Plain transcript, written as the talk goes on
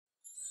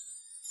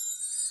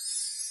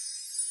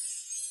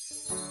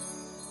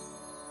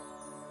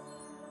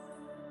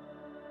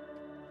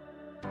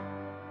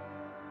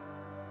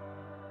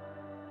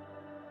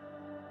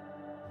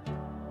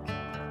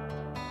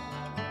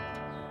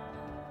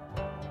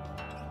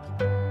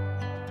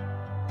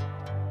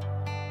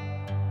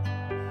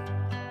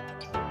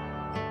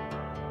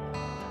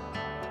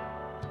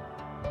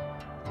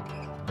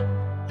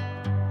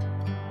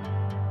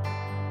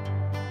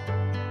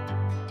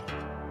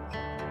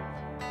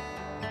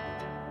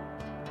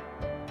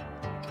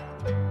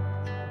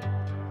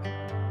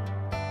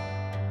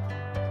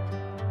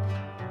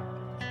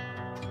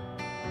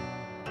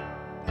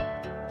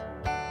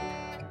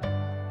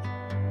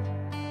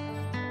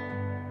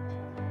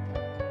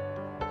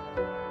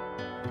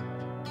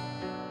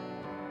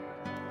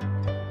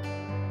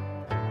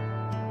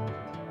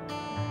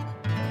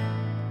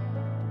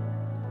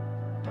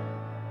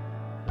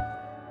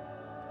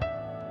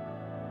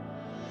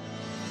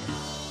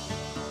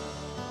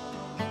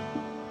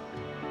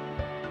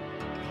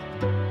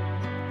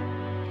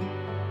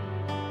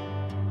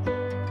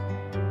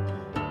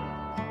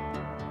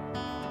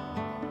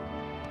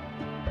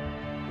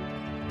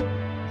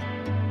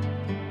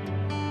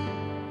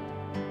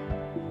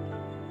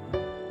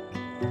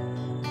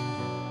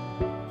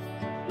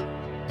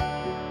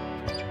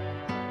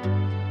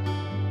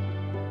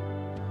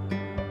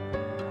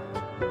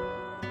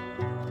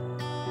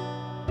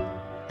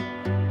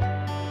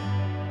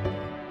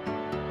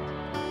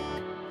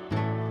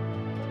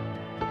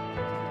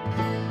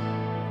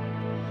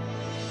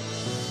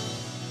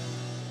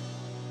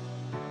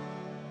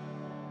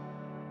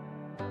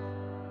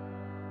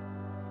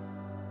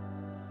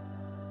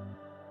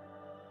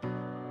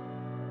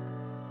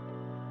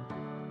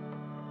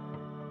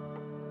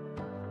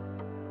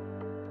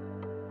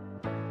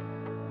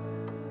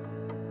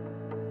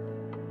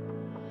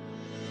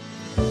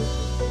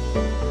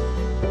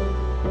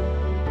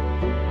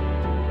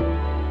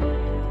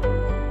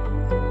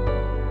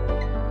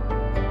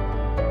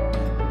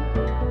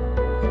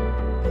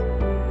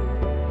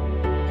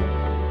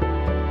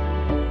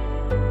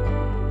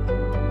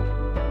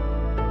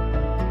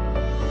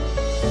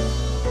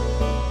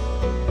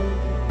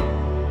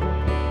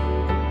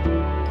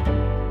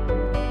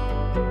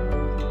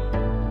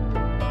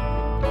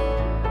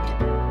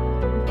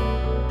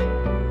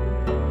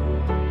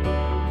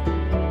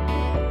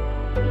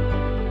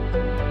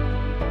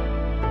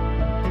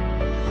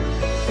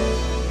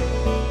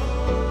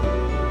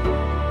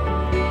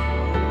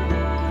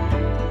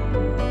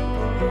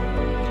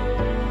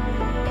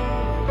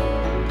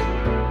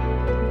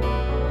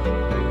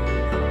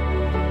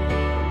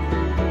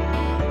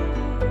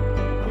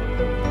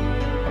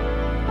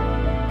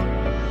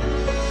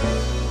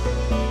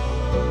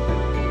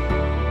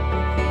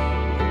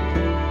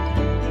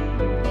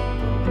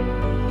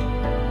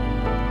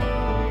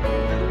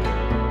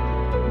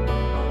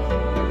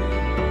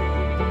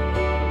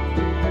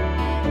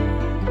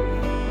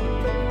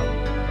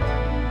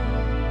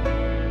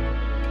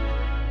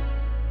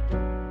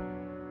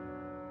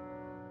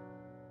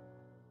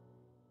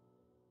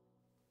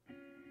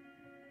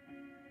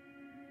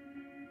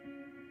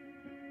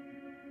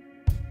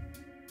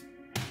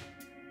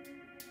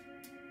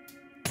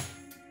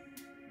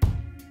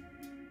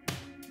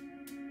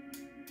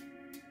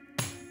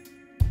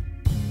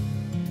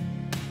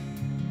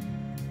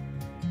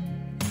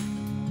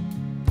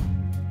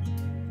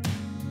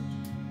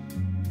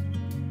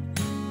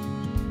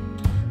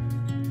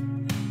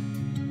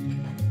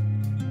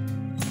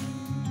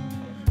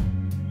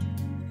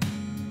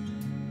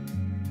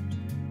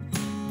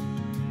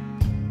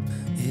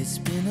It's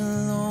been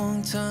a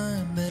long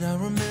time, but I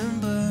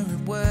remember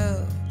it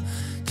well,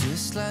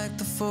 just like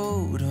the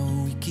photo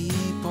we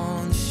keep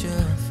on the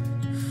shelf.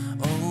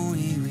 Oh,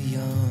 we were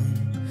young,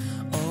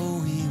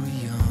 oh, we were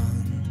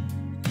young.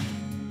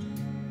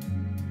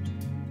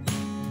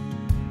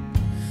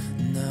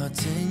 Now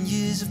 10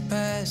 years have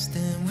passed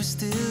and we're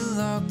still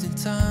locked in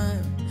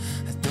time.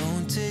 I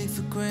don't take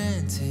for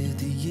granted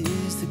the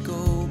years that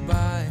go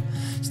by.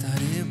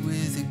 Started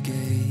with a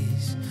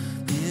gaze,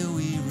 here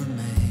we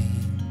remain.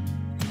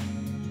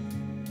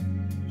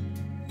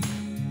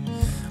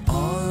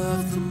 All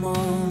of the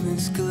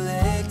moments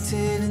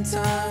collected in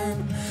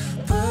time,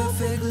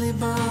 perfectly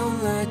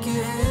bound like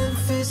your hand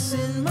fits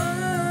in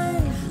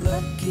mine.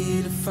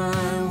 Lucky to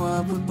find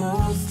what we're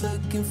both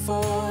looking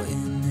for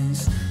in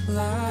this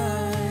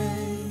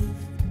life.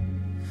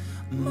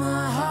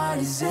 My heart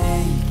is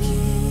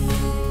aching,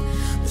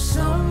 but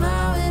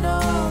somehow in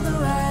all the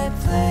right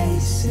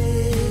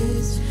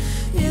places.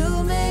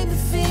 You make me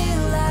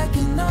feel like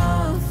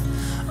enough.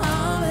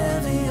 I'm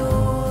ever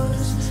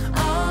yours,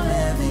 I'm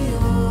ever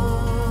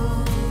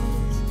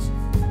yours.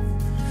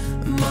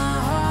 My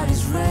heart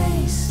is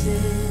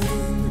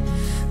racing,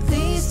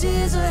 these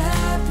tears of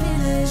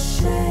happiness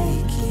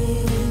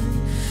shaking,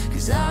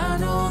 'cause I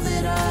know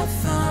that I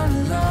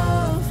found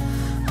love.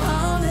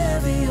 I'm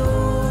ever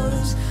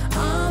yours,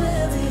 I'm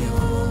ever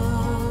yours.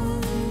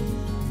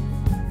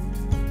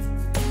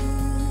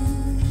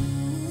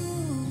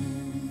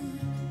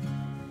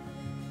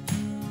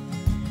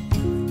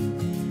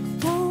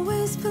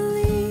 Always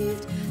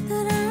believed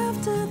that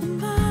after the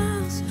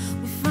miles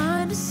we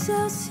find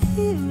ourselves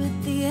here at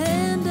the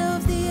end of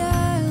the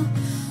aisle.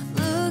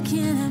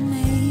 Looking at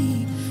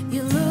me,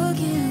 you're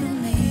looking at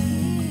me.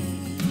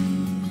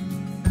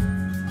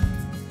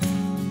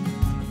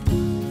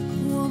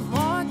 What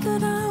more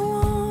could I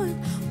want?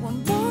 What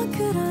more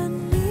could I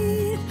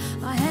need?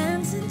 Our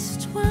hands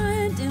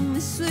intertwined in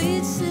this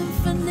sweet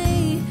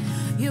symphony.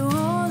 You're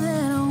all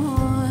that I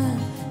want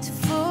to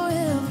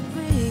forever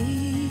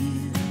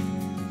breathe.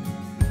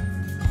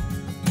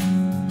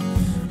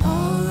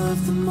 All of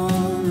the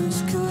moments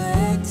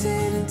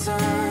collected in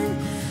time,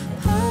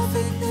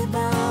 perfectly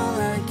bound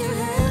like your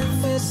hand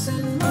fits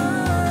in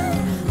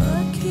mine.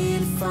 Lucky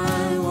to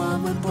find what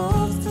we're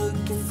both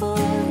looking for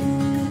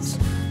in this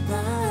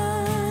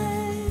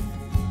life.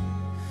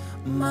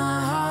 My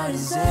heart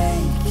is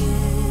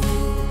aching,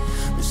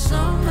 but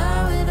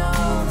somehow in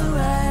all the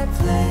right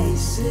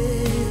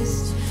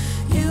places.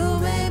 You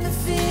make me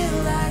feel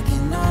like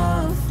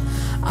enough.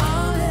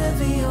 I'm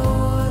ever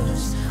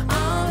yours,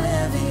 I'm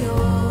ever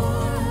yours.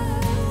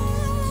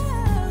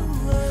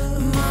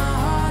 My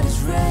heart is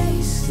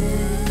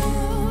racing,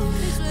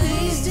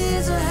 these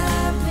tears of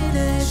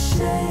happiness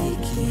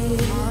shaking,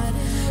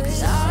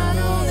 'cause I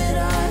know that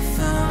I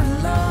found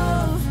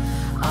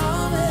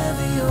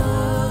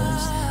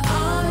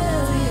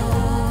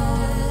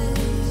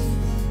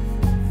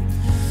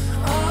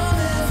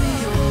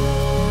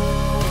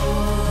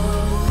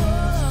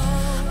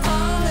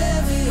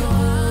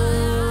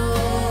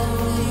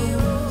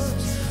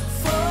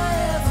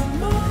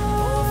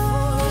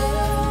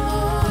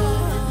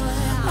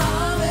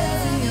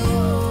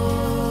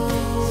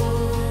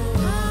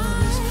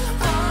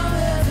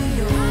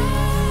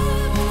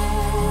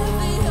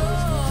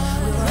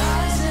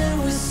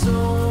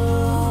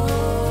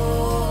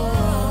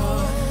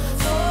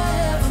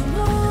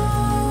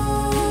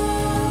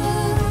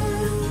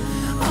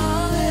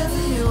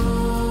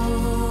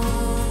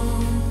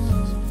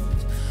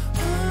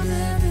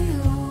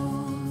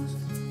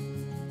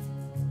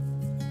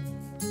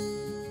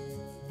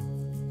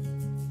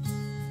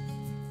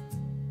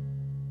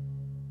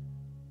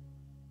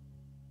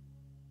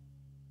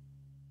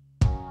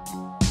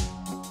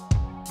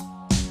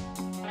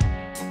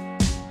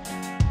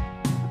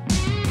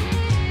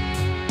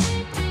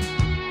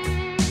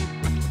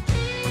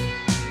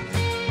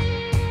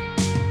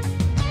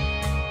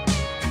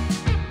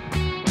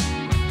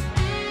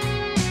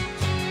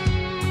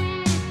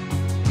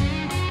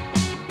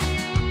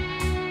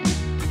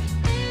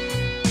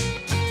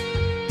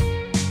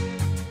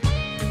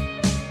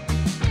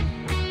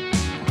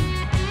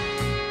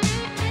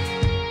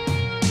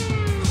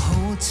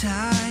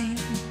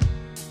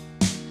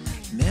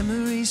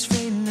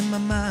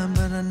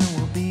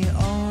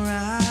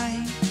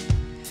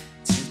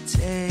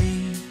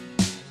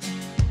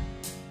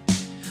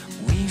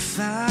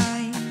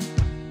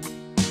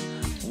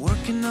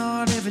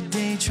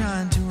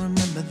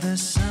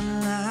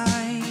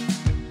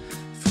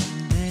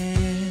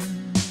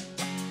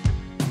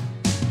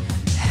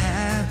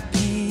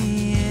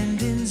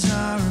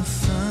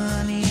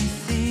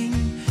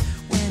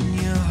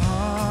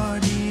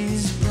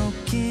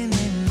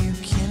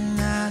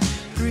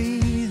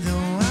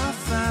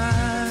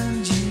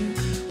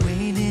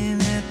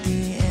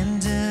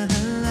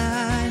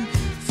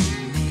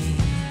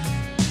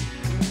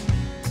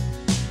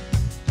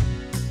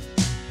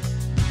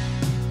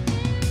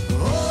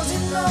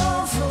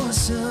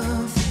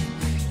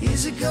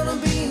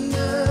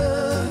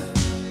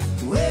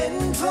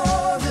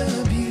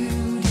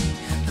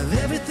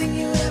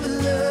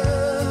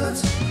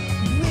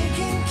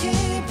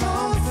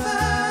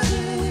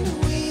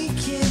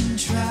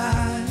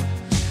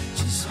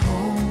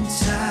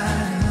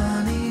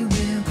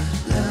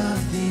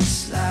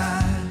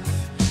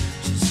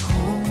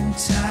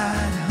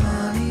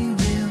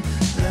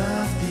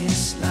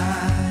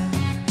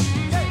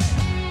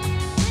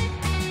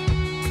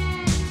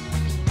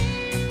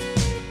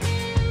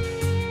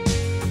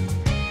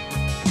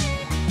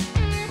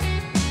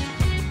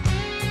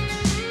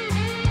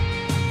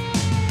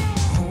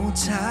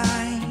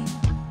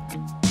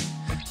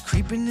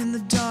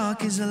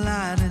dark is a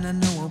light, and I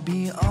know we'll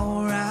be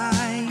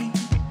alright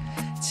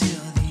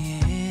till the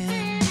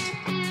end.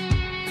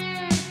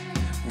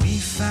 We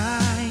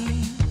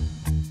fight,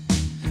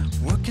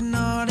 working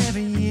hard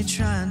every year,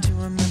 trying to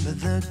remember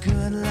the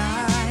good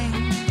life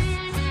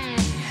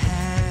we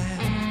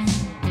have.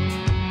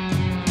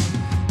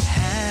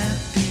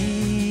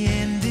 Happy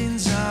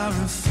endings are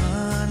a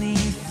funny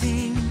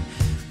thing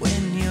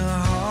when your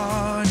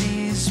heart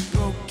is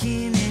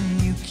broken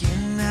and you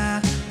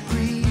cannot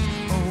breathe.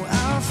 Oh,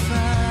 I'll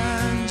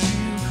find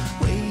you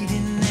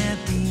waiting at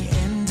the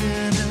end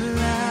of the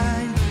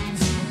line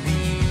for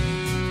me.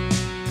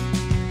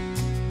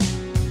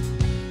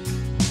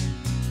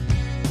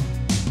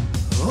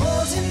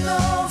 Holding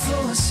on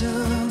for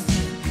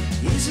something,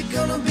 is it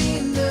gonna be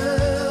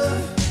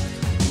enough?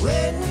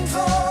 Waiting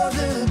for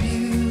the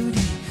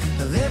beauty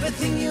of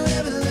everything you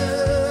ever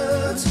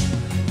loved.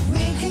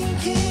 We can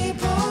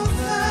keep on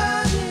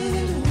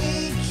fighting, we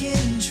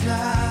can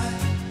try.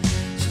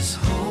 Just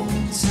hold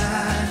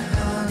tight,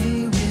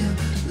 honey, we'll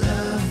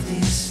love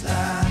this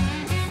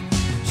life.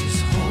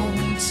 Just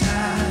hold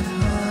tight,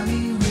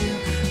 honey, we'll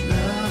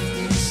love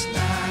this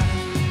life.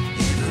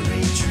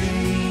 Every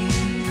dream,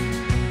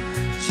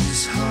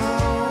 just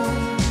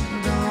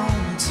hold on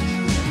to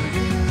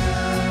every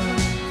love.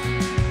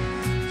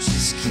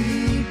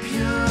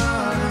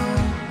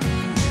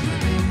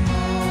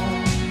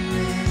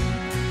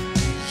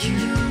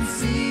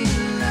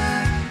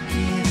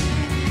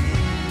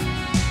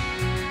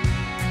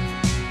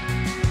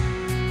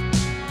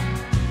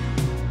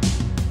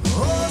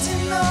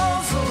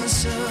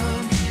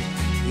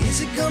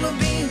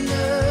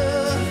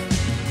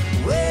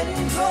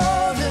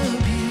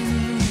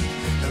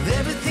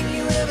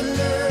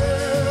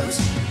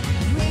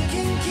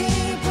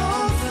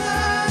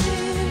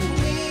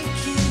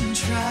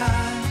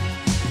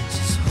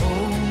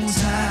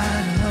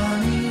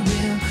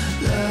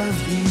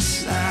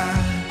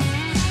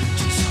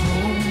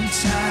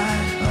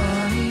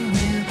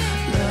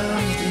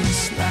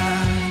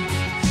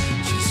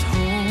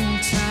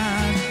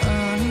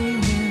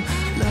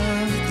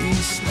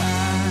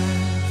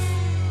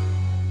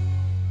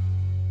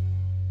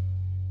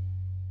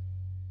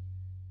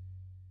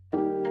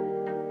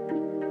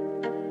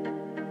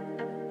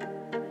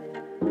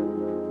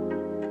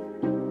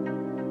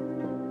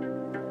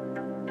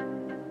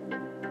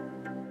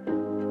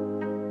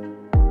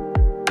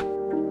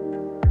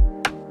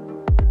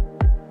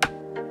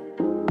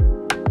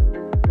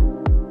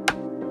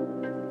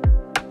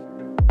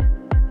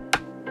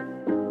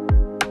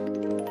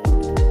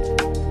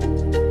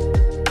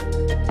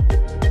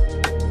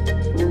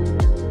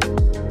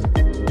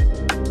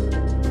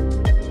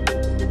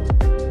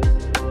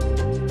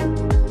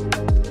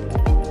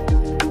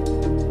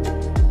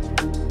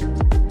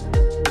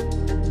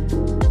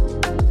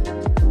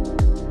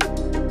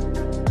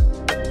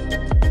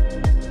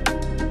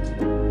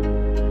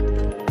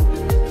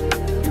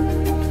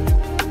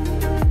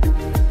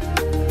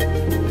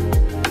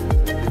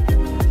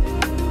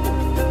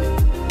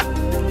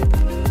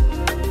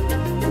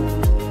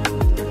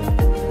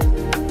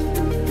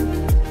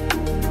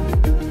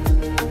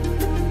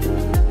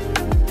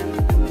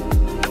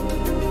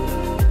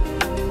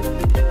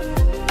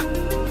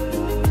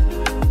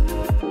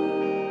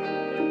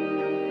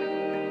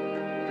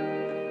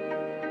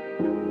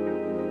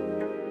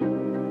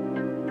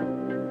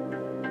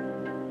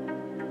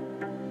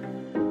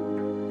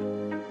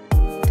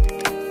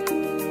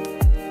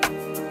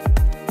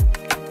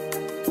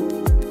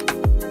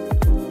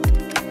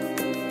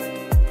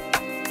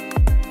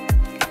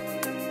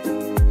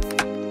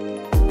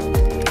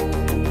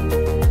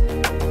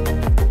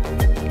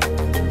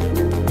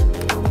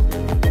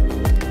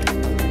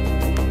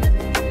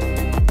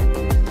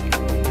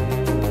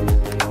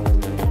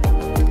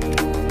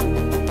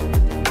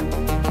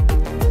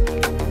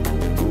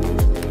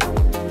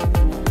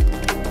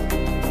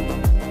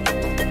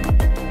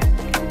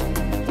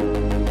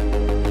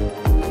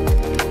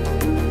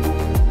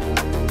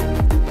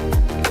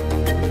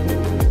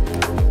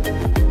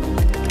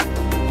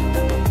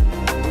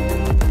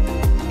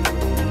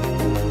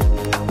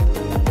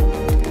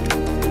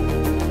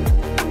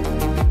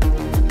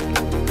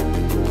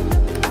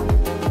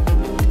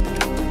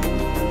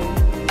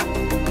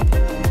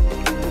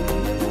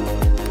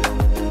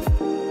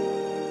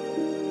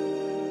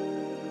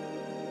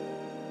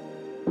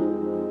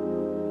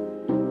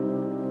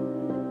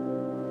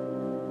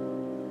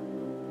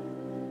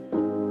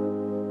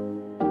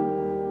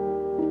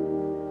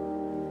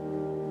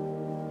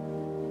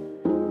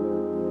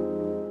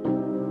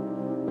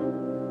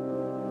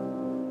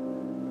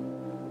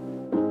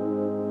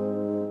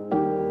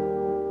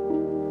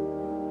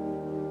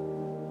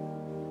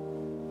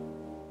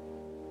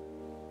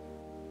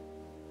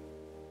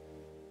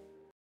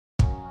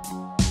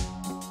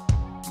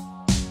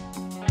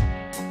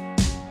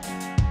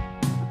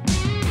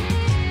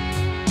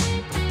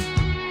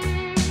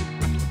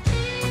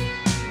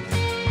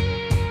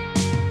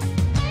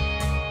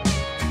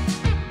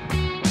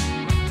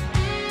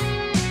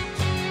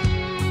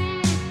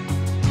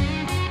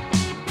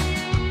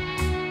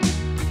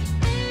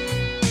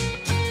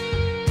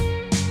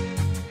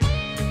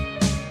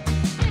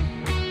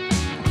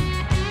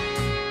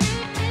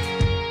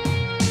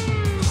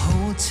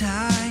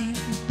 tight.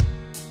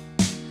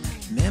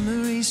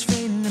 Memories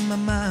fading in my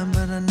mind,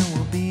 but I know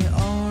we'll be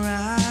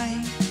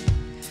alright.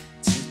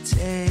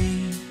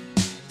 Today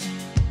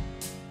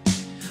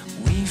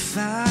we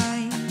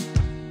fight,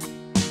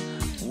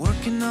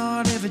 working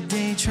hard every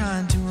day,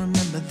 trying to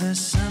remember the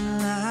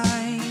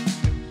sunlight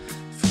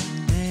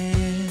from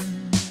then.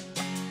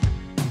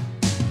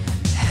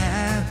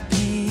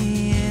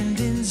 Happy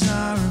endings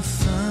are a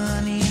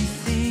funny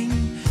thing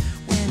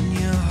when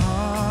your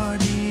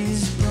heart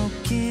is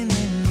broken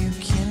and you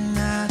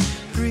cannot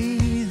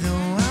breathe.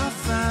 Oh, I'll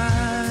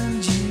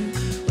find you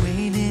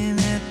waiting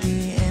at the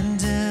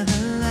end of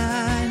the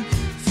line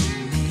for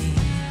me.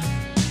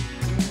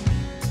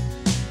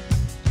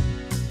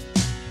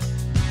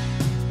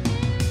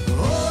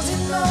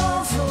 Holding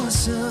on for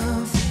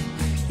something,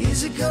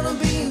 is it gonna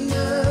be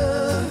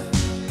enough?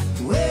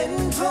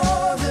 Waiting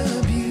for the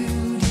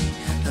beauty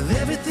of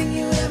everything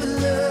you ever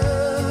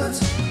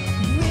loved.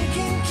 We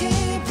can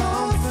keep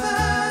on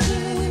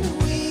fighting,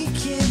 we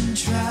can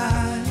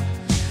try.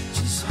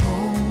 Just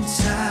hold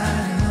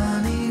tight,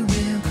 honey,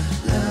 we'll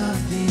love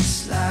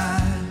this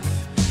life.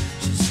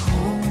 Just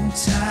hold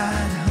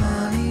tight,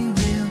 honey,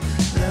 we'll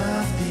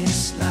love this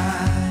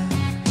life.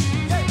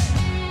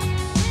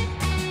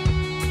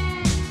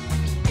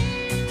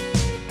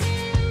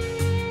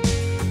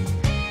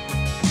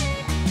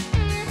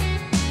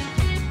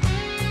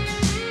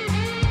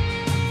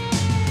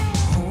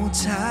 Hold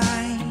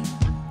tight,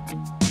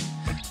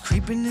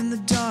 creeping in the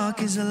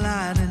dark is a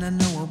light, and I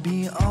know we'll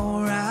be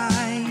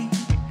alright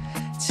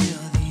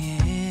till the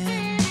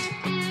end.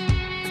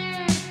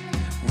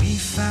 We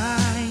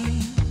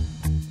fight,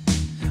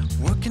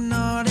 working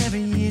hard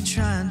every year,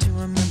 trying to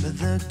remember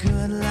the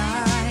good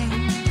life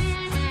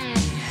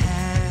we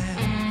had.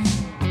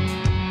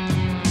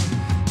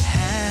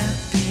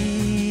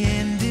 Happy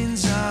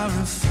endings are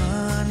a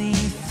funny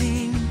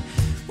thing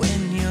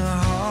when your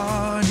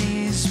heart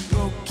is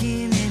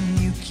broken and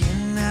you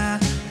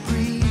cannot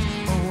breathe.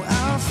 Oh,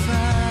 I'll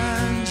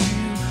find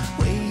you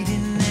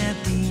waiting at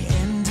the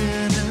end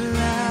of the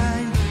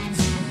line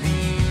for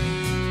me.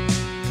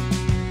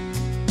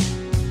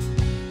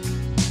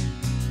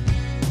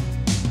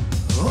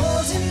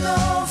 Holding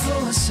on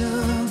for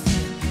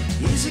something,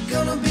 is it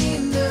gonna be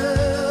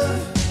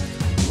enough?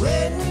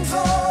 Waiting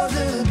for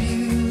the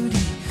beauty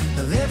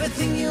of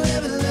everything you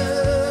ever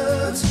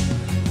loved.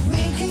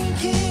 We can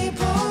keep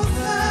on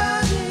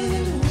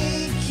fighting, we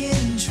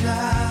can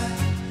try.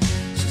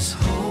 Just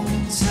hold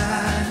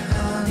tight,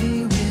 honey,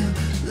 we'll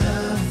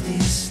love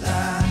this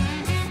life.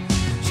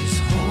 Just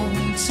hold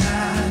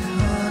tight,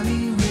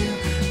 honey, we'll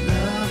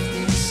love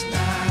this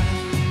life.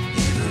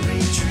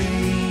 Every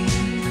dream,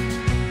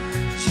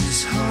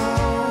 just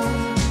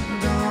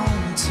hold on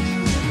to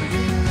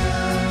every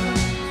love.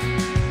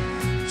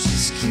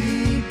 Just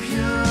keep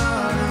your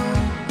heart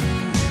open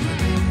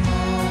every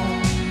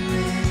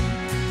moment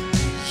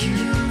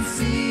you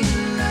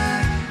feel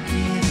like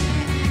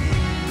giving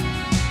in.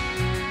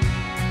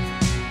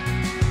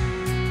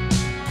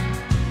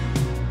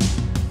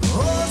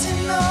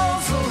 Holding on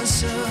for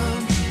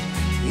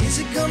something, is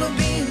it gonna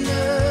be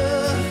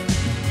enough?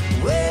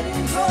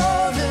 Waiting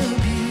for the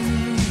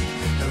beauty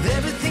of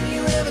everything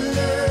you ever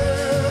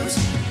loved.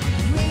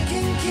 We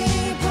can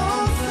keep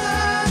on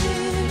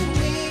fighting,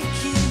 we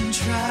can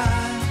try.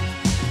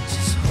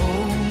 Just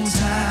hold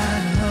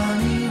tight,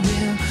 honey,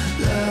 we'll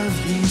love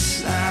this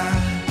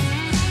life.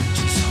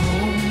 Just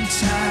hold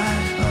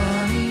tight,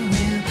 honey,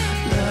 we'll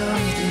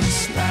love this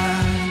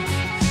life.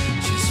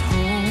 Just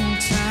hold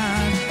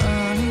tight,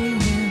 honey,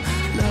 we'll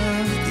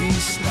love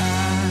this life.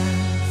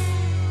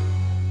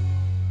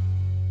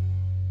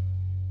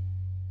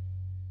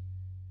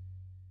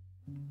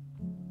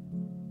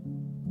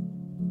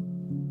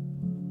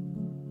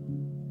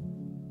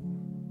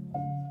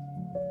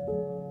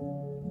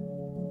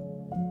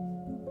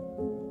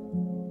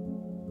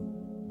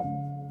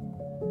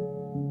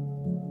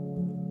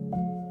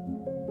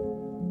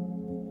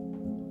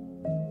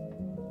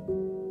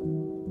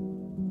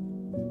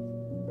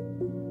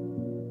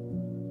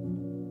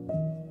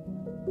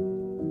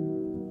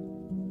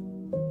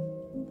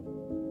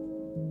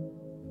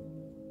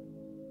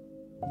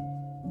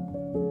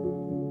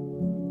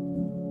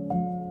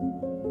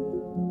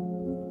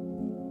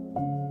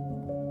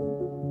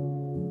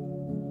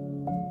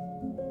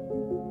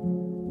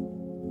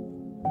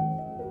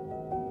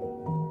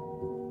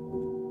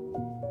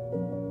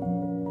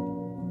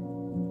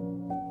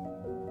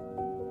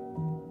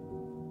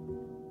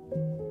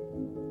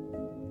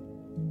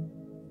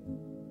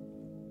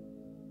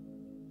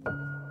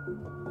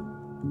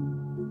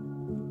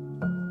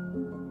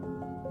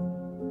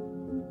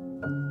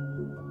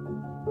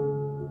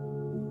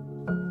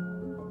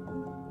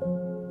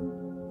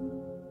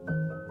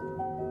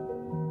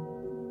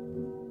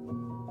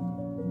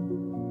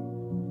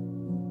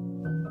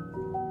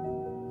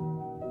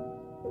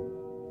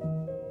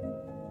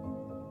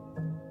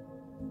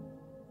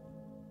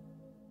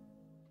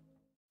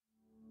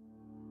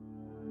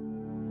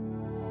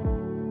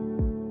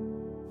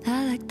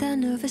 I like that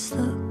nervous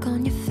look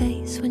on your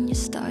face when you're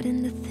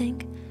starting to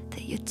think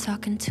that you're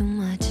talking too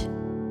much.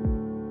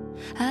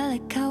 I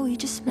like how we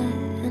just met,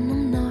 and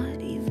I'm not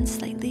even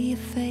slightly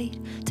afraid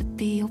to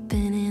be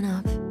opening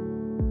up.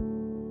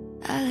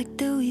 I like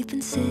that we've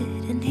been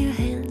sitting here,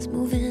 hands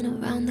moving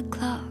around the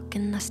clock,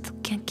 and I still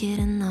can't get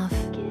enough.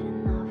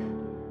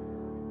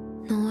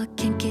 No, I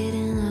can't get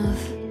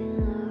enough.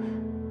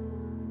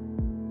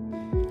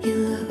 You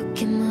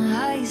look in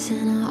my eyes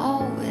and I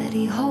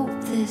already hope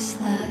this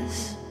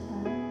lasts.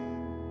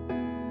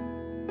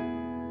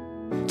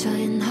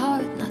 Trying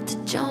hard not to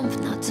jump,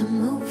 not to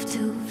move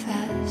too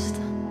fast.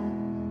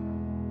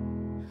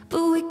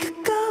 But we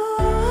could go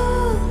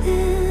all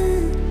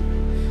in.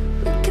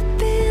 We could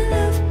be in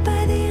love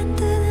by the end of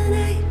the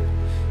night.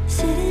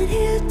 Sitting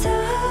here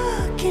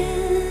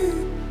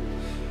talking,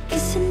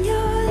 kissing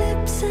your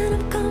lips and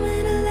I'm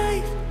coming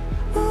alive.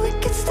 Or we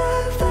could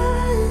start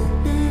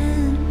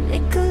running,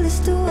 make a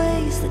list of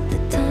ways that the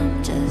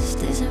time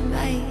just isn't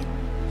right.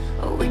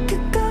 Or we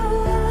could go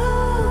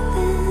all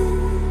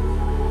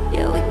in.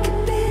 Yeah, we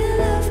could be in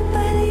love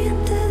by the end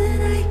of the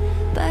night.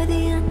 By the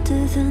end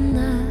of the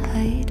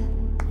night.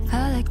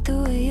 I like the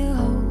way you're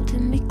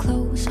holding me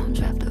close, arms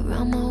wrapped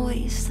around my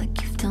waist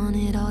like you've done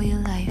it all your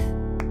life.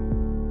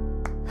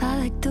 I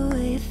like the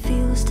way it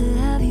feels to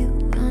have you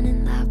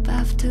running lap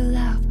after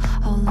lap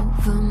all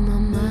over my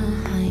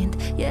mind.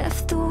 Yeah,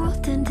 if the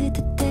world ended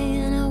today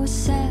and I was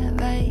sat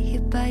right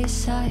here by your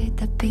side,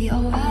 that'd be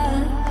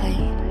alright.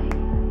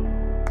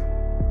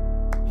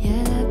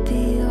 Yeah, that'd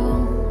be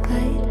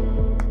alright.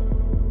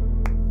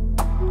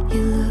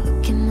 You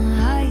look in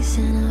my eyes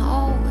and I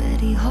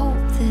already hope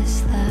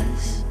this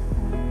lasts.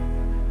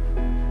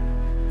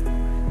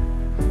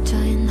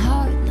 Trying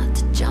hard not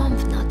to jump,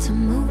 not to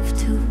move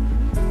too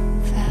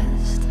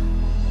fast.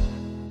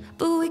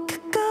 But we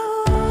could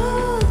go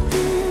all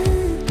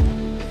in.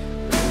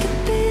 We could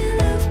be in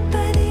love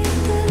by the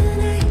end of the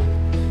night.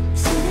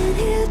 Sitting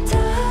here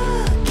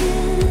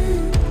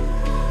talking,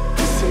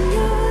 kissing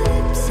your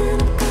lips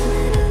and I'm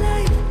coming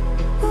alive.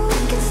 Or we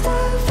could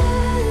start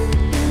running,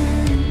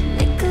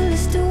 make a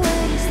list of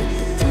ways that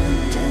the time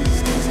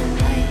just isn't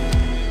right.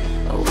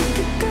 Or we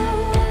could go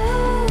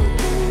all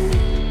in.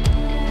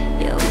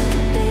 Yeah, we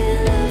could be in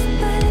love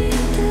by the end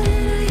of the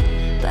night.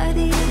 By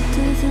the end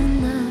of the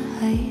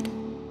night.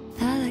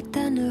 I like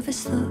that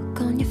nervous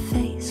look on your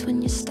face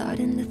when you're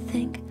starting to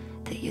think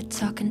that you're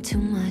talking too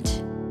much.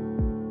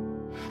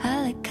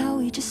 I like how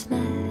we just met,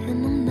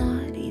 and I'm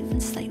not even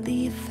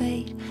slightly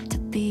afraid to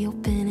be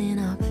opening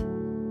up.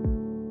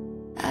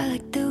 I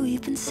like that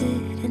we've been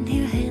sitting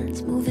here,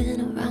 hands moving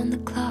around the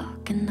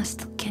clock, and I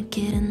still can't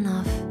get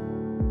enough.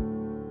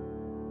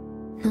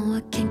 No,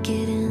 I can't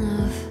get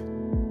enough.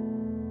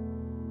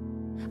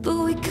 But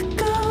we could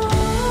go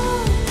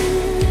all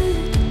in.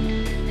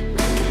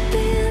 We could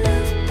be in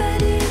love by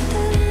the end of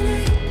the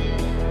night.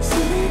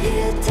 Sitting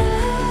here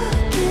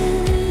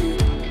talking,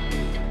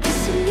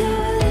 kissing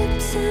your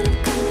lips and I'm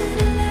coming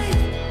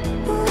alive.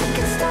 Or we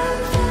could start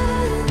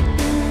running,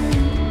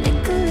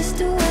 make a list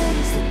of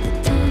ways that the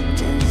time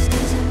just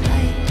isn't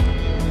right.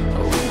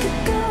 Or we could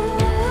go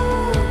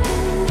all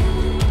in.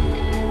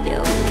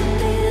 Yeah, we could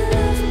be in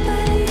love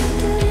by the end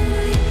of the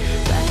night.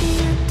 By the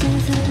end of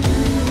the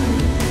night.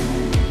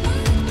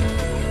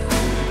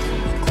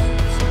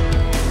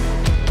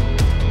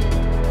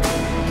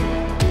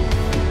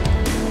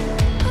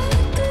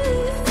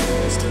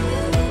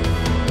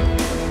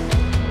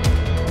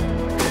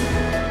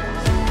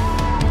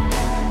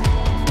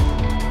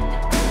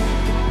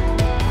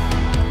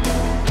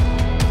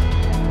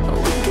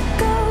 We could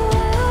go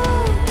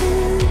all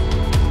in.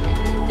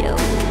 Yeah,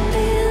 we could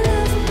be in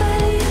love by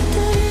the end of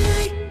the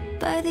night.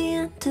 By the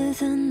end of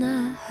the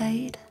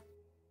night.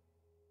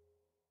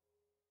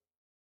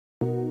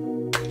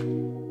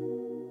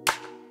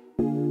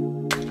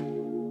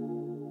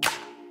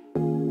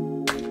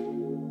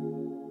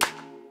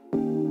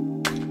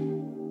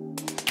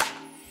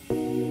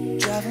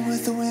 Driving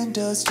with the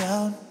windows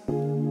down,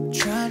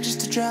 trying just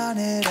to drown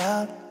it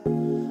out.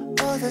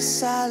 Oh, the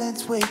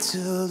silence way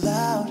too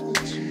loud,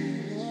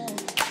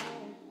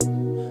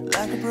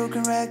 like a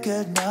broken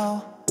record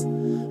now.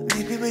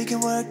 Maybe we can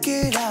work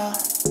it out.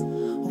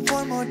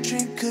 One more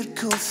drink could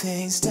cool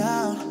things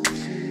down.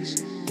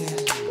 Yeah.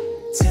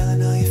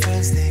 Telling all your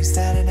friends things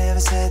that I never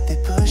said,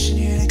 they're pushing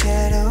you to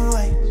get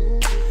away.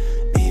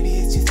 Maybe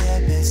it's your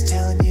therapist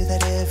telling you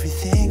that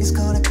everything is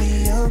gonna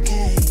be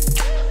okay.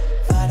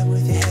 Fighting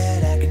with your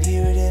head, I can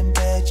hear it in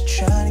bed.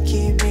 You're trying to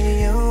keep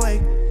me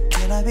awake.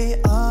 Can I be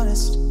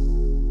honest?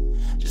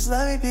 Just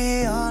let me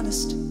be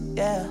honest,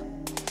 yeah.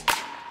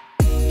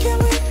 Can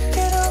we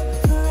get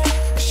over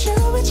it?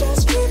 Should we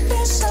just keep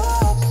this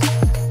up?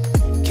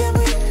 Can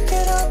we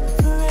get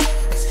over it?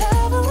 'Cause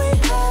haven't we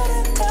had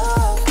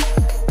enough?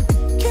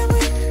 Can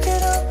we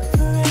get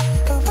over it?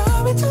 Or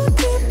are we too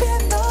deep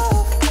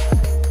enough?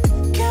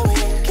 Can we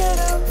get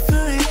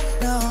over it?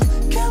 No.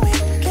 Can we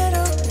get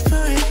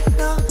over it?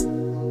 No.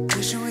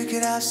 Wishing we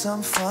could have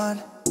some fun,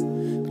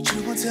 but you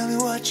won't tell me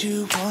what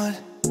you want.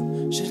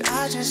 Should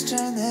I just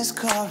turn this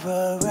car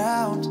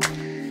around?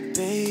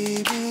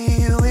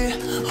 Baby, we're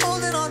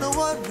holding on to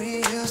what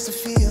we used to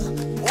feel,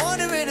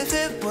 wondering if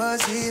it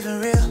was even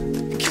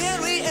real.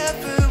 Can we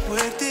ever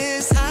work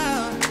this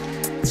out?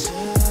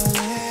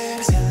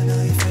 Telling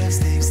all your friends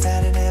things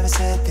that I never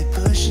said, they're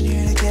pushing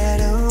you to get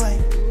away.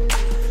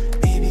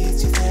 Maybe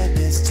it's your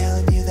therapist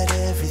telling you that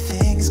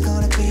everything's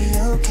gonna be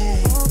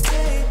okay.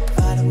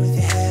 Fighting with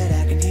your head,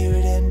 I can hear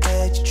it in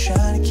bed, you're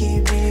trying to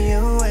keep me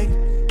awake.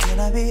 Can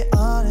I be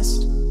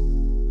honest?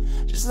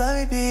 Just let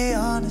me be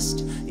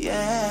honest,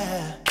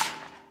 yeah.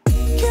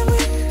 Can we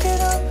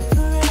get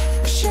over it?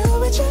 Or should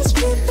we just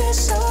keep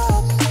this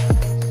up?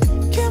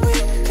 Can we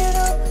get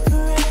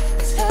over it?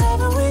 'Cause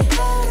haven't we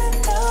had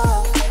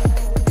enough?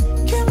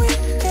 Can we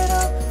get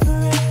over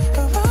it?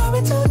 Or are we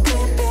too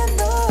deep in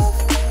love?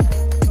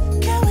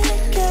 Can we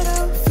get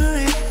over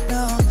it?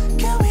 No.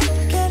 Can we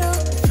get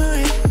over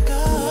it?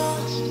 No.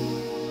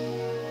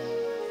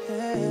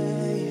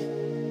 Hey.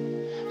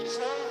 Just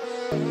let me be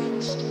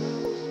honest.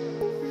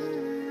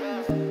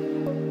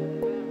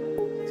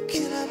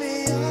 Can I be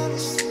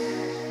honest?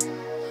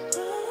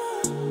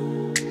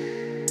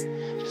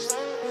 Just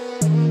let me be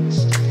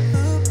honest.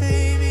 Oh,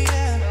 baby,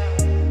 yeah.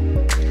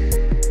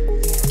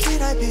 Can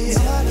I be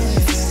honest?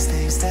 There's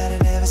things that I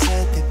never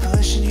said, they're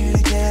pushing you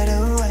to get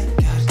away.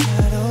 Gotta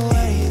get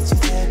away. It's your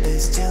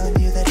therapist telling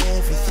you that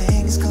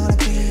everything's gonna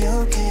be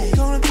okay.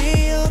 Gonna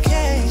be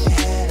okay. In your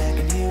head, I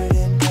can hear it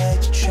in bed,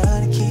 you're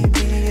trying to keep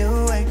me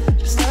awake.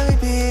 Just let me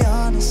be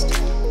honest.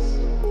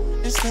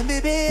 Just let me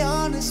be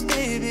honest,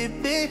 baby,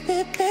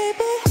 baby,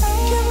 baby.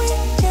 Can we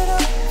get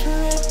over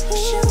it? Or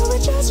should we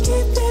just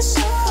keep this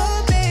up?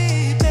 Oh,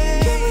 baby.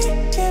 Can we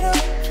get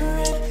over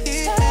it?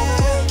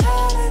 Haven't we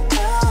had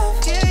enough?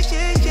 Yeah,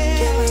 yeah, yeah.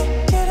 Can we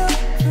get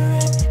over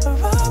it? Or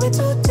are we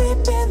too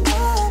deep in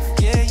love?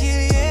 Yeah,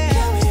 yeah, yeah.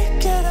 Can we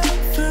get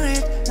over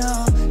it? No.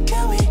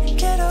 Can we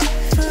get over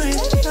it?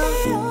 Let me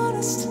be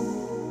honest.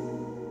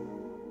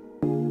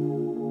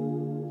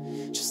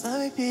 Just let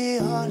me be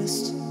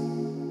honest.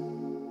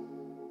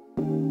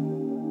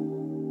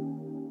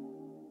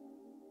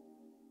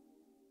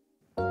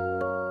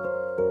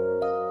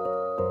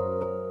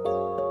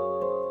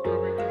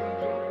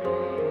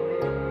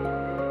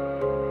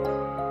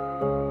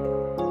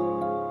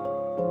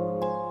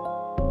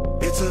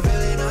 It's a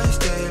really nice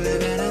day,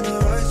 living in the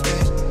right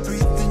space.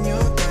 Breathing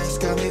your grace,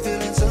 got me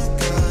feeling some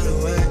kind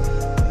of way.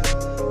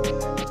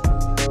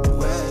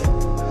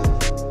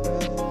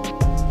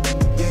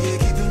 Yeah, you're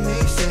keeping me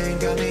sane,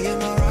 got me in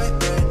my right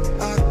brain.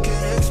 I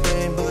can't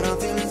explain, but I'm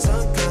feeling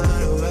some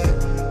kind of way.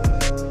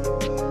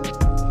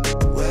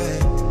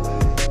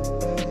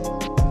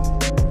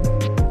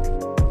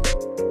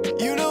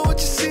 You know what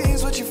you see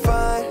is what you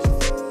find.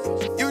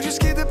 You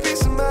just keep the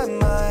peace in my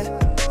mind.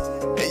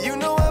 And you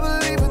know I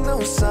believe in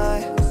no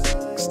sign.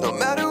 'Cause no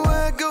matter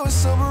where I go,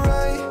 it's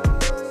alright.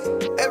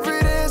 Every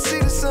day I see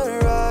the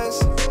sunrise.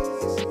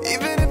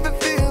 Even if it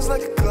feels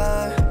like a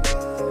climb,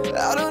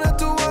 I don't have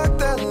to walk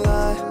that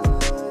line.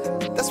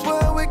 That's why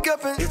I wake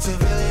up and it's a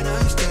really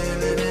nice day,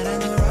 living in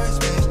the right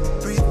space.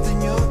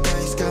 Breathing your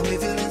grace, got me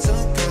feeling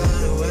some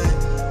kind of way.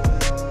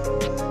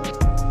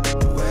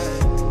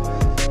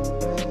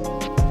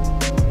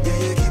 Yeah,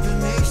 you're keeping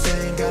me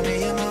sane, got me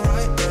in my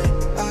right brain.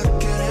 I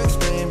can't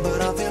explain, but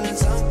I'm feeling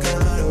some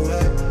kind of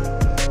way.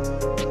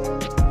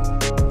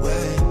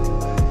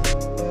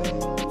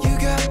 You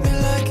got me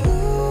like,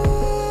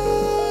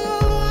 ooh,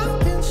 I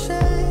can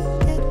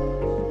shake it.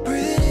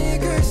 Breathing in your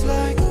grace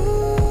like,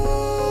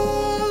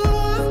 ooh,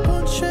 I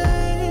won't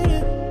trade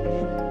it.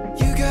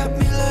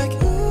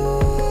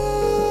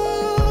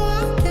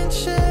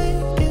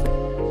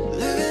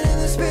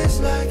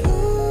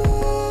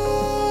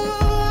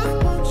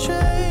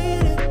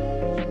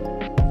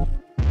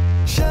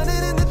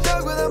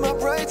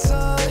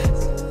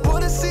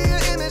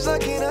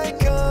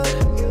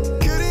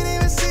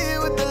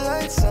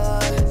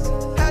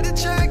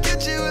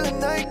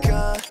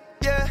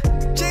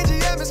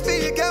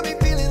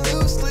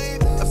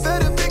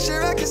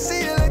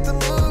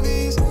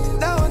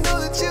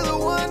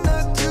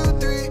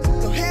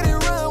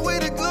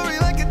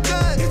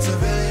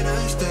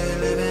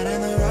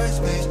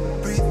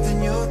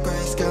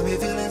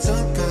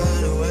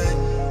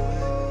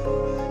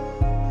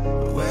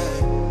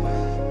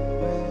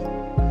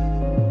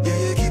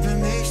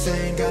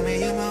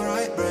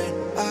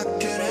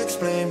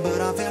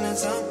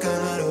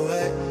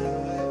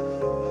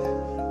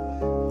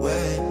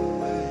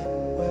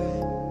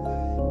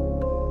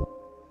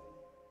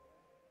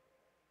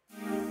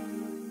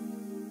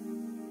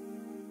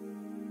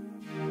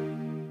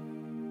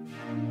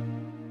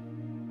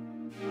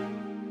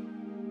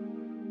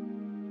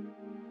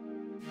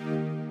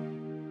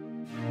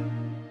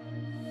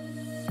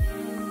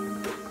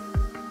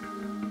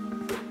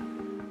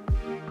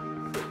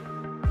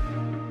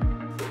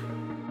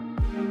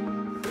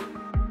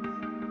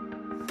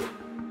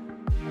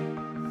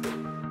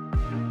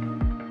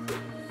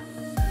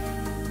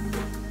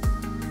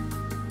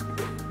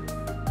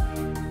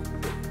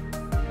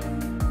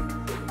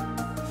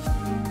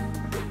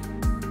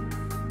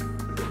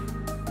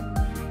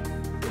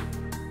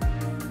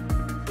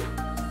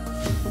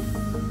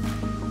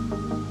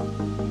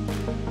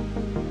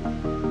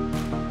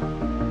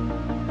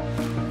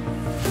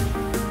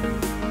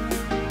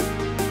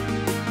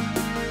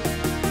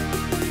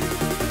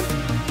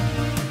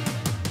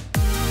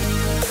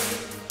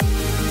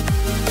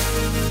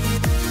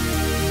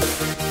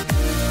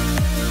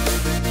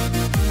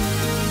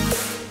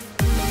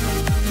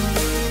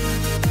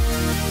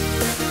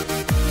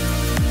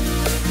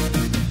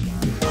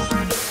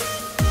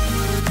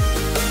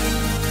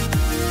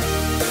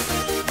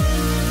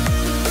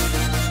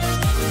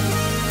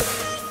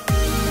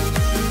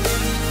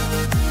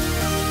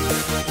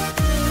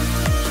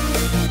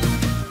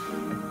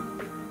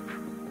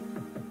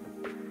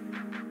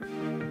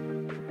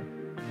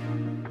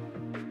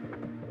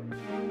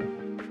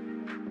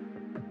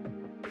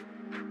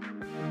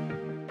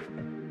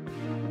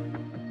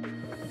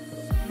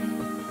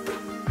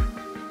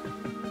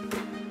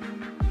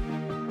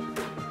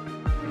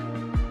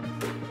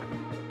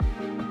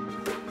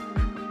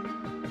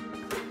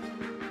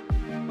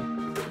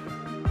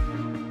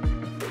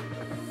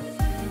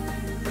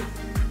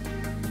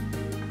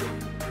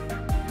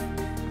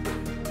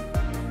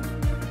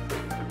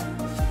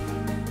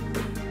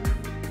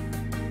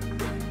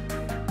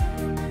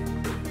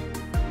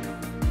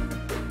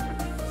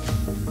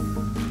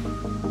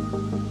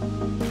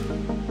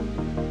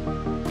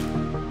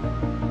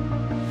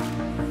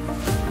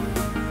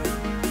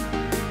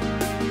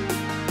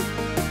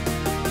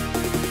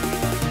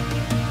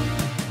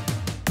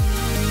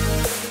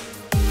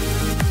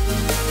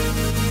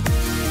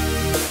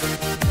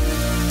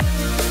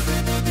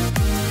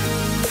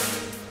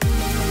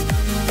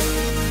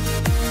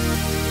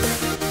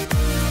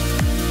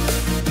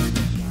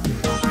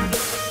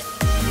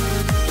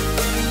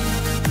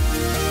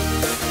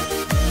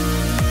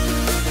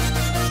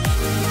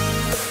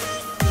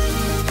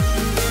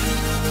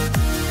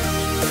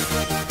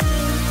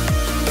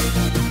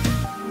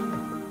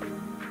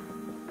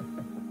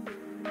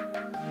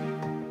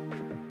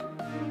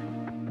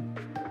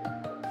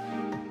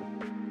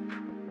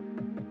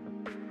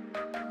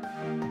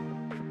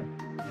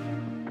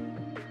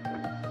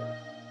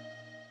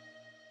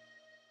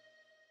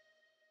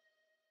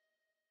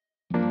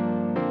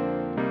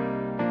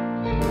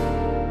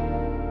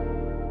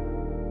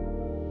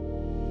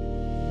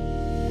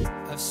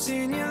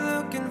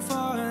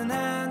 for an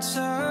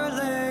answer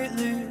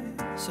lately,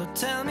 so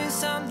tell me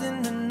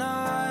something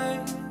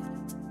tonight.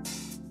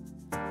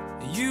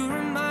 You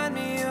remind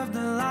me of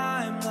the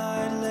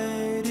limelight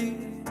lady.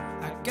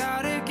 I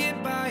gotta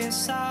get by your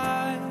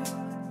side.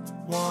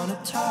 Wanna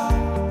talk,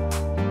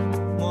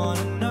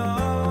 wanna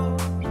know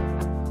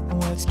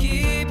what's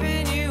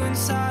keeping you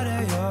inside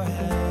of your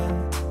head.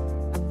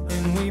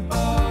 And we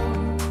both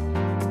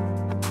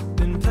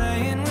been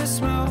playing with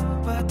smoke,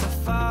 but the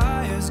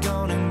fire's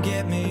gonna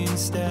get me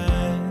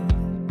instead.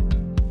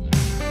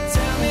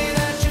 Tell me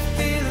that you're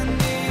feeling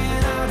me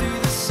and I'll do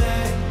the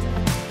same.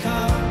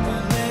 Come a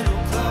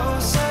little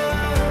closer.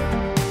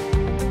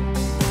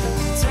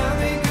 Tell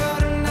me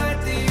good night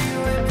that you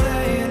ain't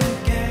playing a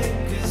game,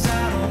 'cause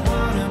I don't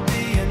wanna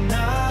be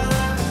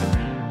another.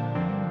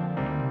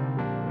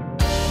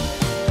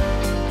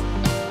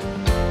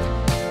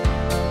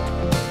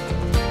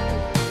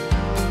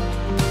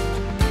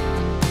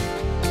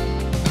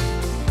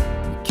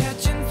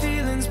 Catching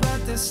feelings, but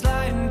they're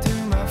sliding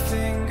through my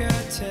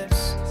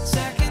fingertips.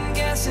 Second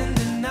guessing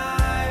the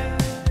night.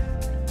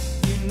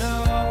 You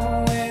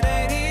know it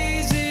ain't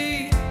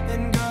easy,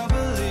 and girl,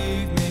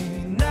 believe me,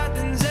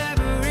 nothing's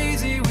ever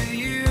easy with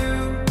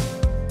you.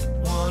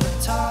 Wanna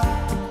talk,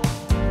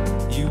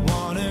 you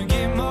wanna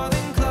get more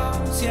than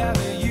close, yeah,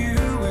 but you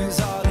is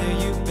all that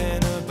you've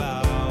been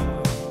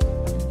about.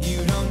 You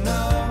don't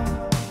know,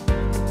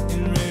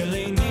 and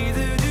really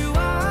neither do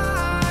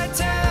I.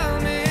 Tell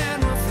me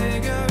and we'll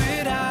figure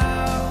it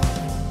out.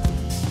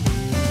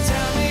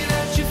 Tell me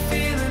that you're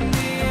feeling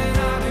me and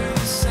I'll do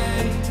the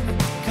same.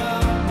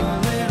 Come a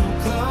little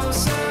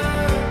closer.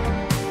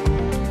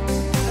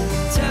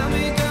 Tell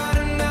me good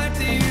night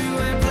that you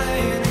ain't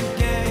playing a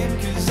game,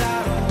 'cause I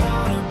don't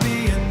wanna be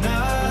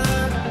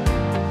another.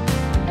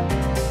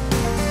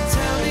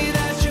 Tell me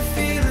that you're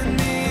feeling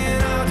me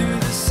and I'll do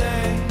the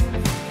same.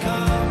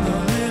 Come a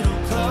little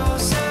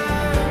closer.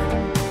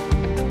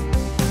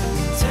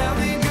 Tell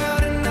me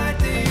good night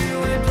that you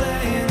ain't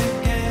playing a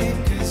game,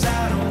 'cause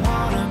I don't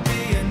wanna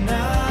be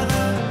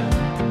another.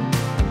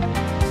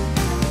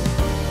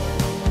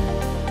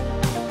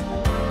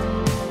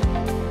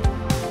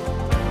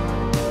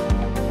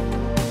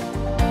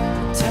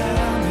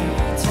 Tell me,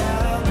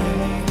 tell me.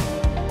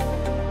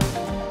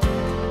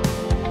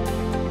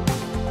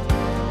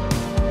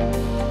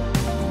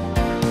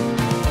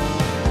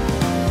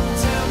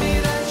 Tell me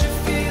that you're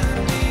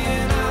feeling me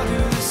and I'll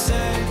do the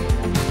same.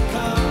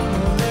 Come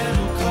a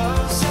little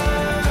closer.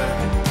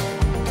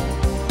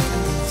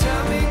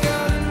 Tell me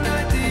good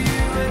night that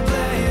you ain't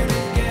playing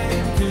a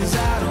game, 'cause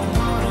I don't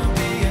wanna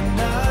be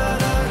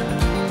another.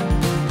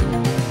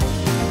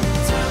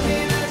 Tell me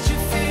that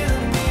you're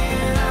feeling me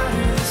and I'll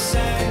do the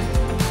same.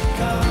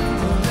 Come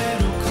a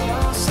little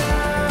closer.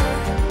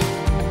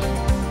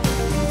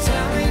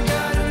 Tell me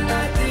good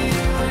night that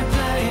you ain't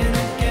playing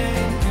a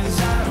game, 'cause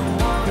I don't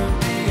wanna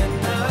be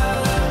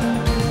another.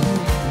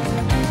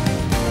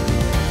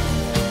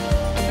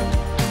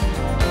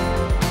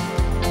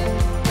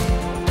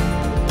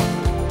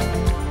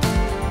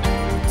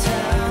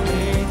 Tell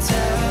me,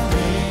 tell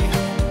me.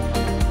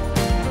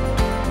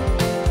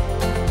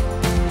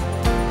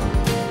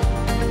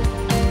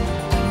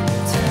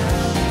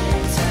 Tell me,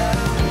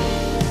 tell me.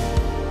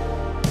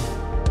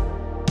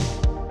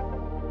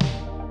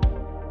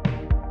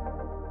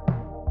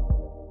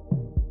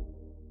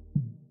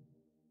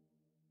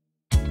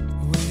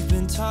 We've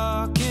been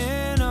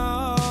talking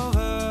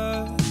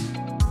over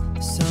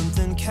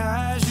something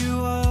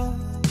casual,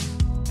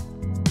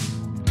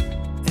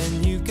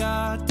 and you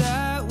got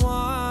that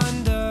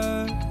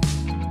wonder,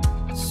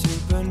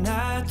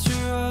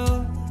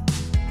 supernatural.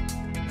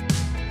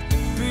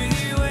 Breathe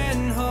you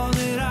in, hold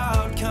it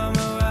out, come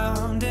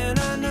around, and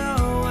I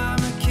know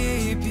I'ma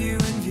keep you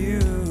in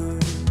view.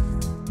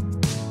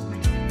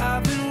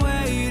 I've been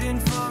waiting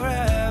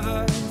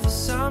forever for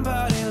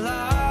somebody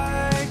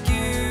like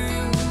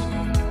you.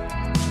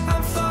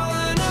 I'm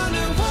falling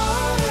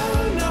underwater,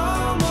 no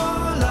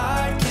more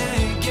light,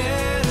 can't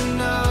get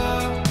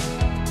enough.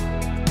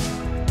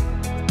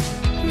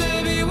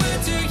 Maybe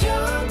we're too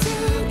young to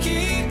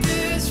keep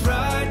this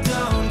right,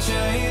 don't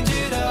change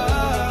it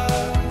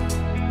up.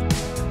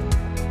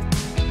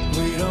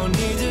 We don't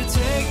need to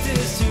take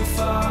this too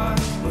far,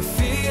 we're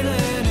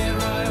feeling it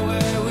right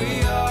where we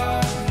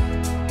are.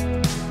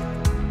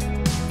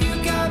 You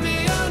got me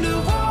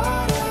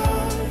underwater,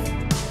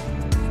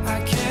 I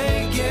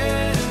can't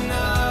get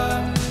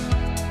enough.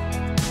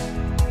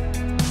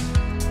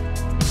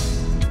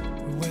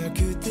 Where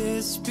could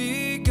this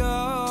be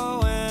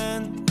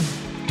going?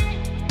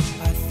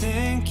 I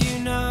think you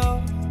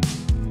know.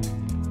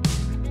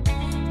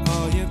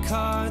 All your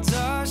cards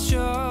are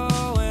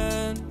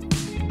showing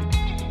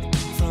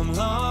from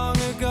long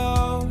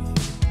ago.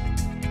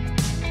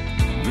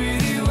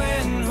 Breathe you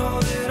in,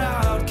 hold it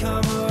out,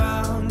 come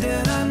around,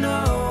 and I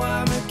know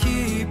I'ma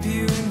keep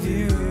you in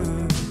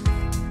view.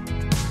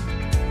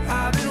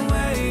 I've been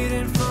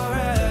waiting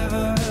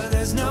forever,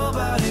 there's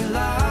nobody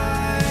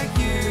like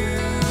you.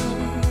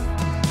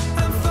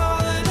 I'm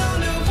falling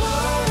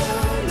underwater,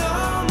 no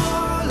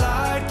more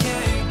light,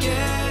 can't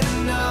get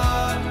enough.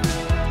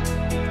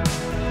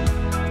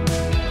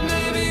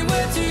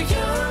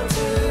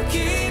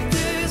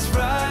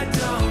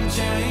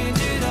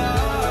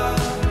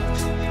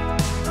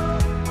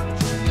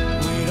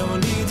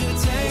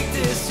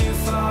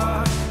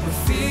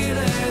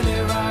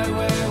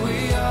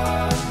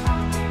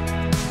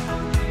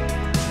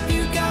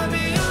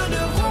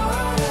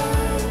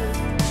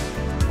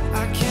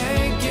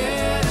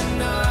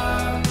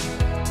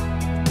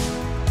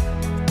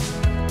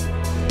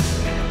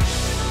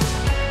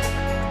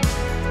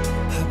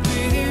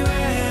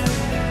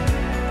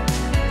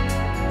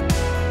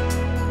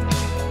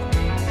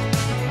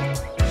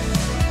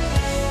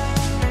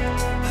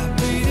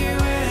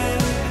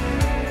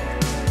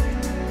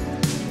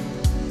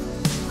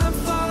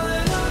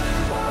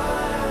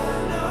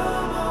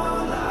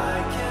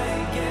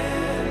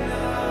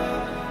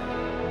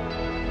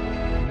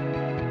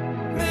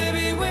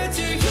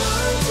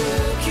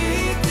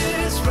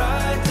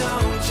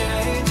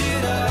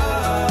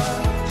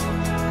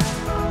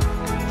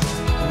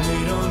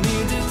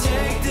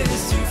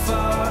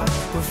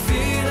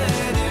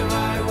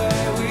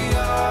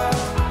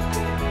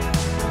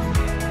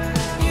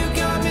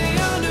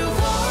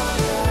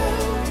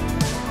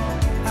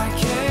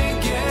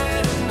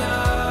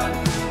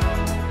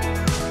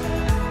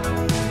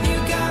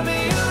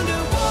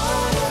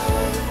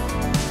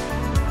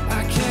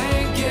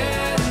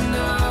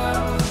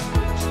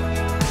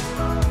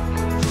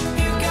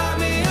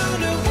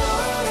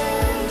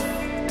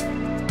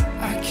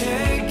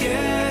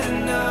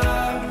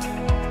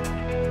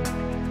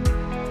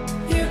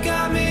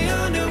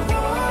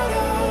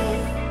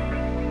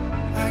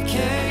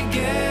 can't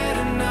get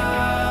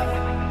enough.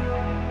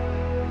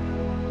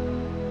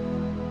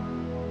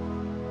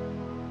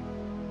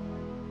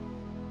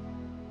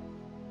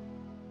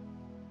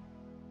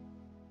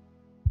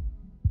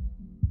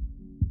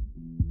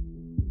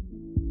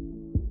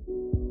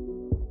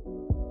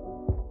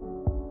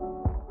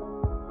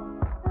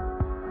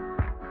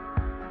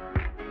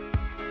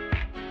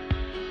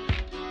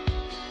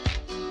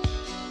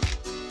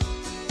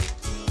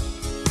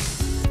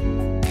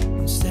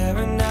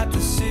 Staring at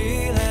the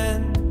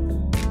ceiling,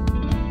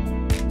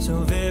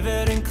 so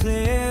vivid and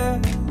clear.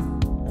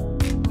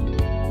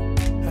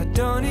 I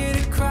don't need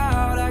a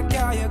crowd, I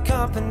got your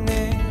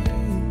company.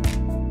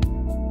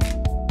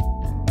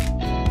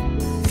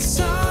 It's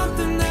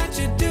something that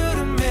you do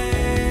to me,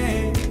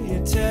 you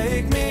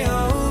take me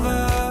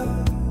over.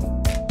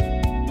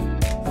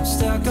 I'm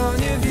stuck on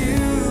your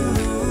view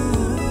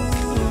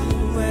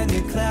and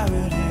your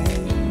clarity.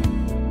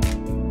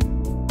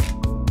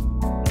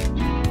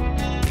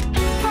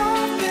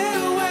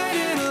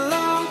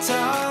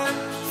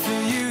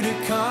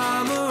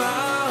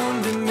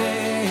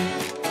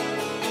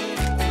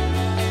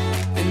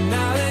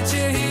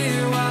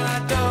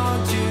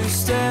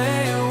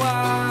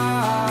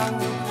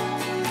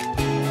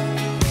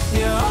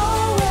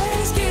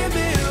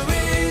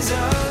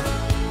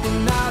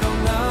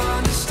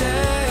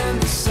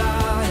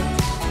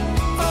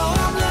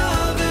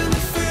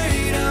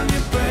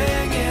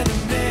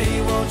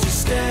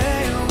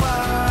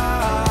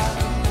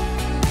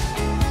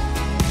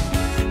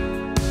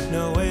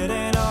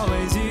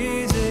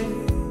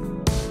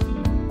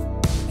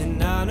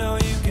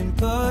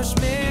 Push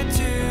me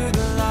to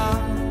the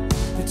line,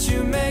 but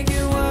you make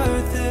it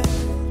worth it.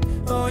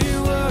 Oh,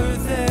 you're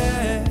worth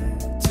it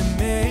to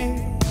me.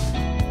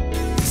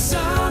 It's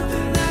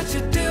something that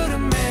you do to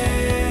me,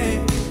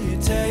 you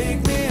take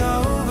me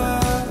over.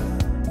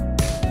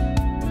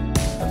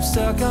 I'm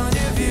stuck on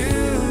your view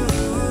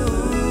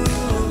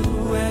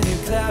and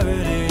your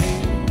clarity.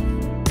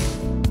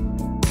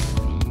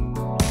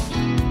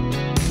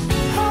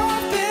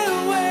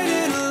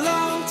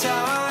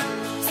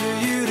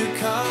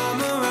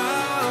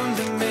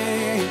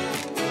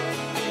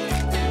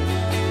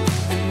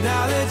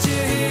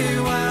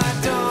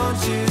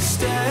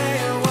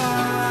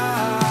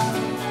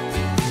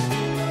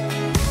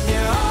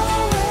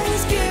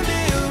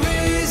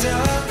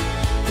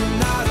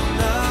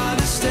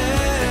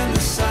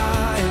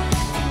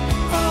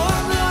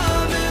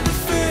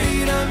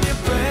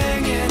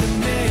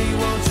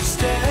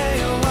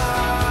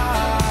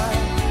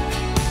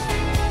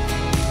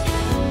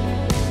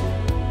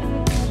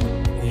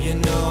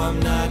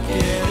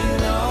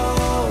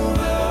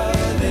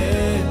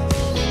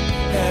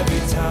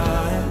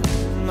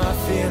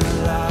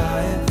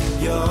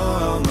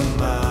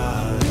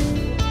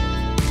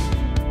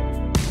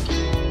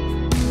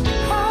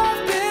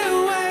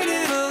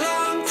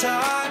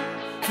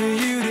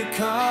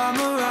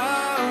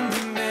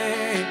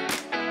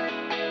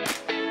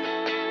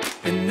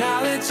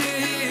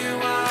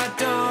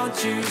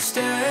 You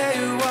stay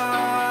a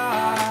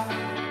while.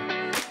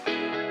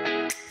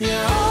 You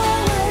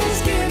always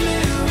give me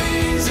a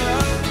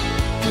reason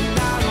when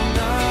I don't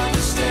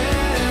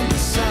understand the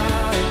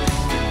sign.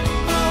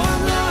 Oh,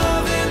 I'm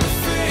loving the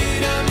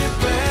freedom you're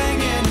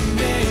bringing to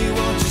me.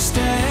 Won't you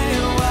stay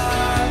a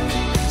while?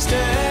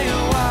 Stay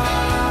a while.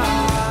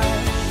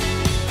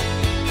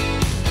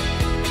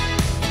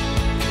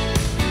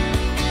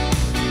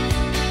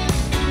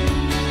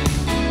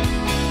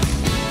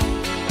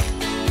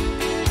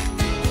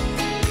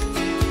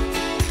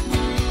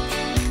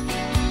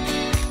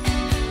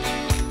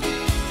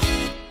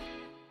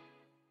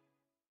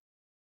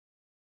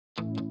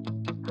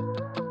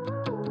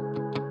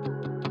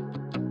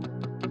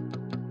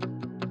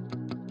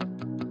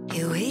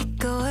 Here we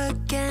go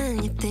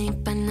again, you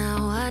think by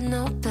now I'd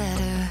know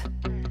better.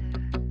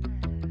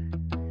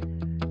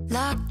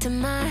 Locked in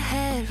my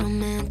head,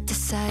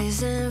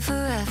 romanticizing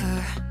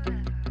forever.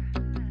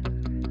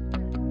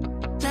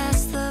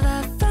 Last love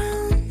I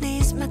found,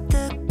 knees met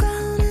the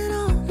ground and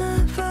all my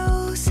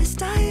roses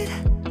died.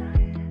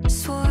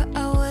 Swore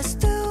I was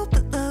through,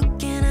 but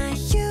looking at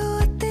you,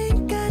 I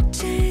think I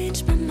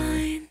changed my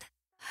mind.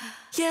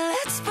 Yeah,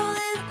 let's fall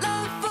in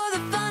love for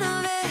the fun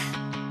of it.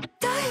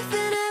 Dive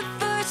in at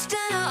first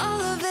and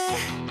all of it.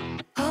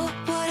 Oh,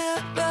 what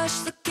a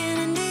rush looking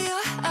into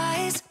your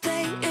eyes,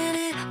 playing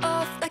it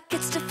off like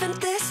it's different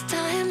this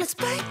time. Let's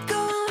break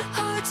our own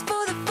hearts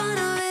for the fun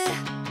of it.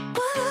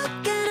 One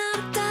look and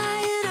I'm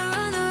dying to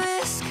run the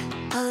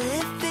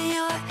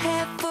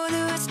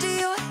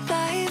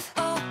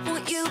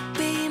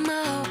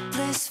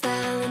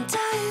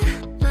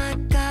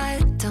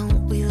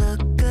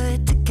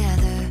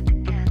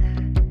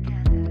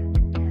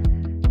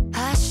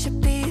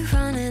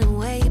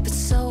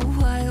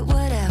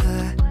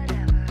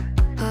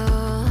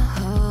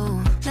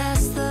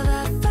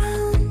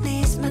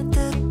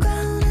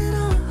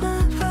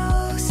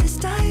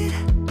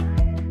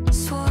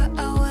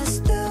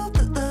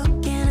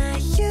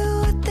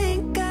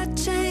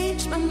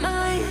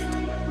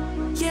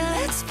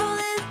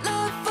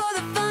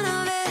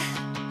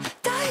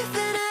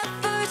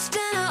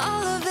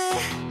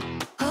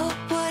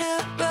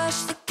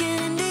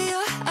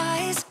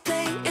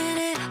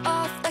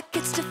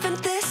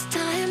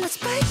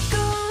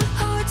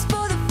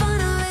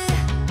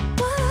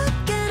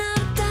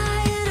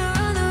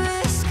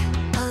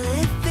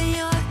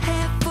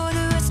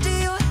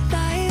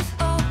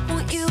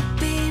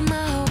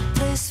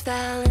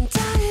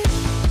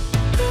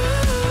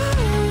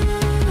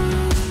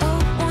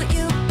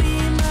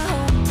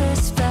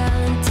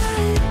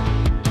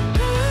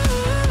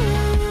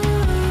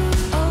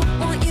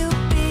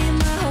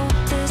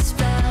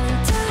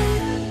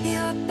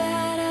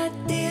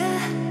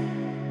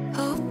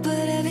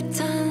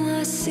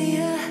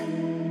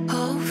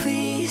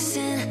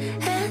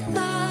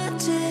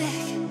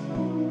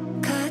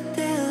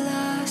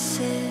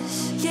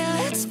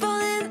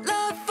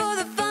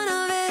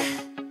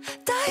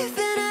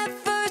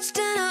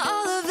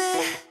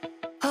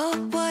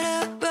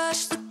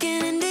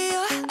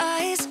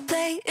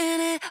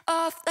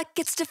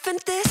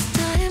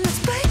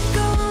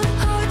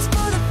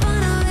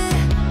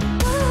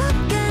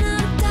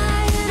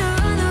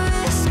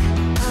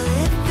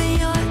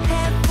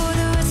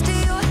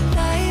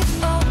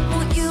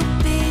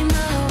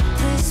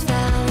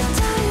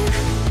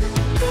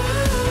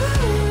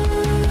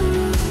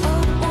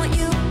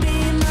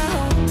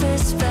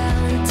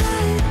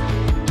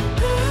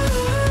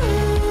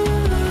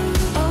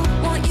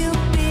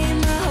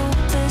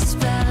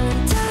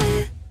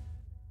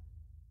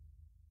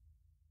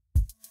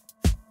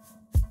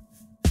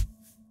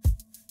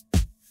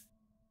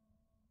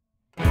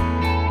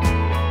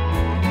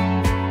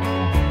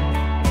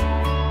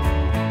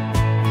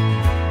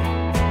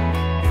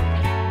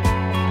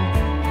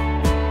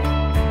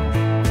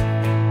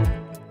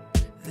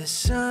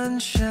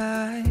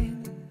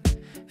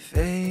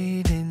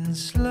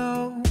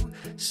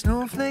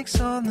footmarks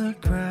on the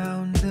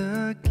ground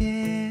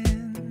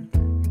again.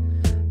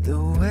 The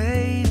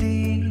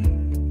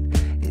waiting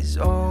is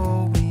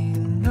all we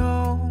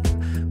know.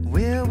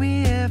 Will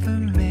we ever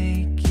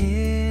make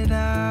it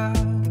out?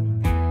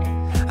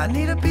 I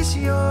need a piece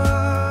of your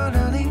heart,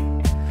 honey.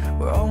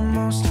 We're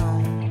almost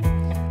home.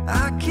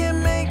 I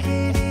can't make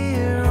it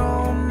here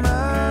on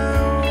my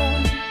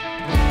own.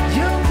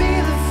 You'll be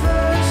the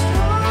first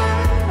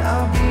one,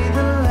 I'll be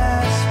the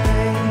last,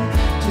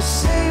 babe.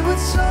 Just say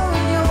what's on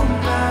your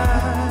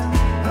mind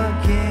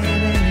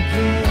again and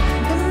again.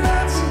 It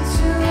might seem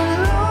too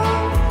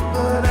long,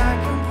 but I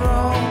can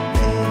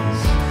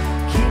promise.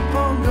 Keep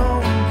on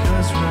going,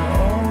 'cause we're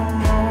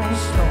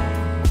almost home.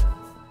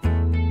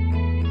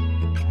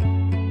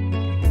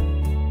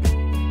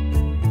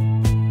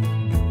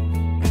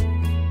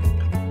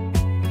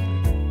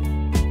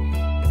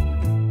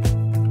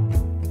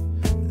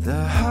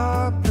 The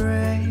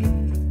heartbreak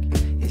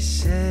is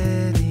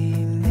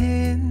setting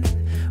in.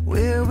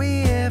 Will we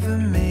ever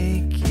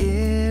make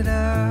it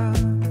out?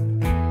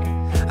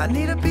 I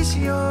need a piece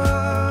of your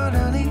heart,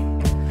 honey.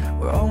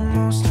 We're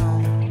almost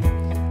home.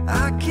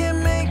 I can't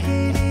make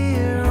it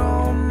here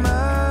on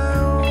my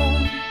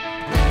own.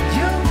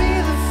 You'll be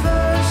the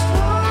first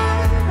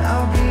one,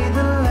 I'll be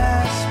the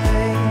last,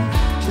 babe.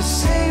 Just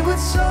say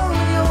what's on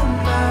your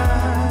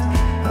mind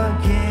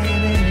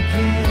again and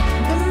again.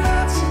 It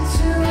might seem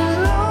too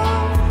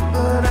long,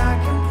 but I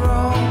can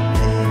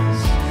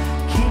promise.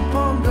 Keep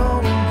on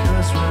going,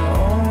 'cause we're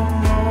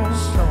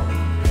almost home.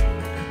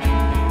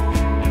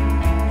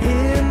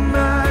 It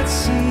might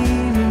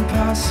seem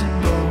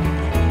impossible,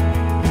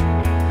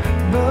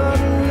 but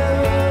I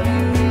love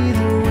you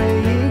either way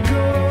it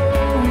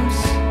goes.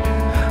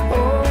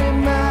 Oh, it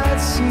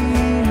might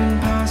seem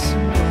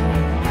impossible,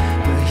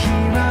 but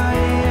here I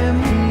am,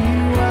 here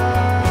you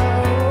are.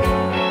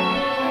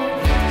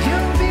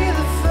 You'll be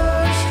the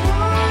first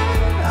one,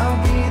 I'll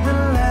be the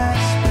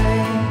last,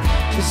 babe.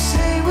 Just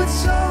say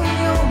what's on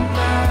your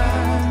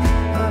mind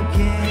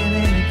again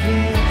and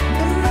again.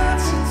 It might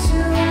seem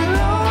too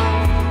long,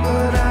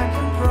 but I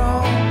can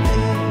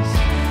promise.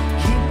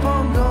 Keep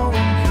on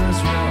going, 'cause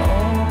we're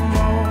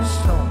almost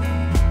home.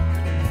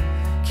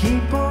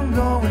 Keep on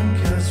going,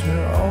 'cause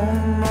we're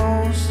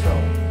almost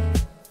home.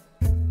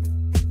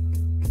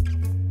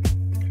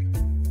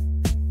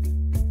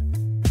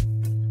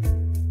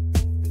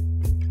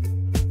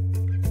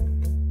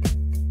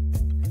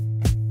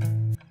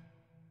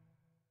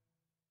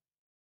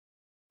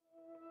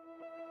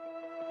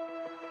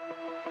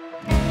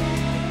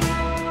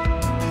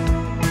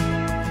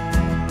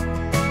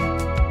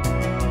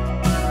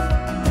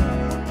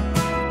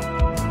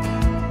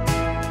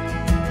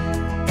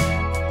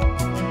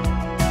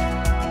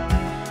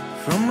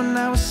 From when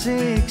I was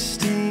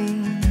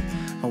 16,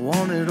 I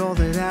wanted all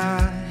that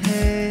I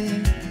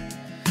had.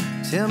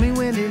 Tell me,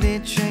 when did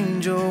it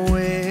change, or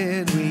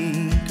where'd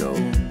we go?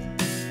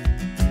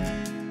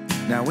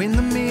 Now in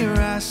the mirror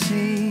I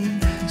see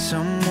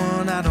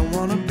someone I don't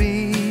wanna be.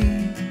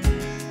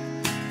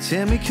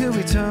 Tell me, could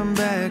we turn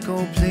back?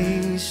 Oh,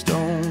 please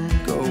don't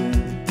go.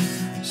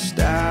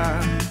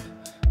 Stop,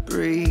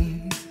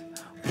 breathe,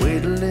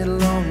 wait a little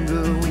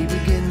longer. We be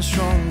getting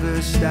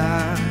stronger.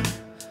 Stop,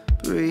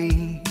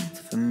 breathe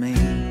for me.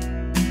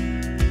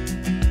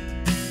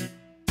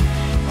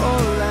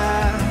 All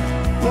I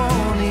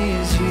want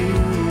is you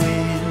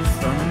in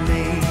front of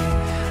me.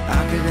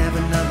 I could have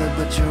another,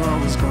 but you're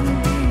always gonna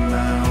be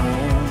my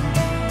own.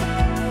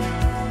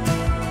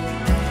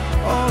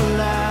 All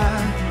I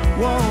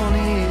want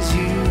is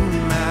you,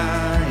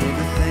 my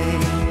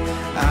everything.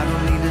 I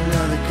don't need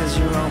another, 'cause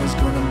you're always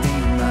gonna be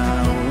my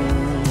own.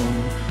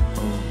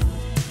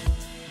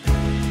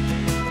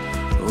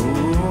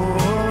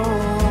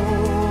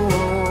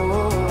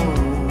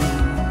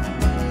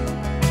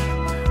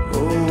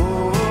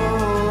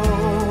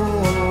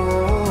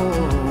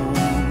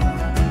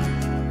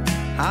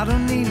 I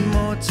don't need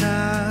more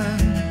time,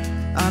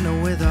 I know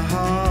where the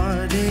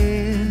heart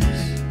is.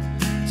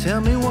 Tell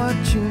me what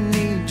you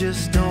need,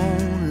 just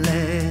don't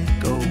let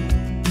go.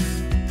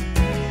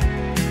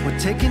 We're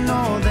taking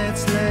all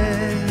that's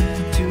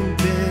left to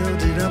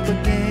build it up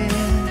again.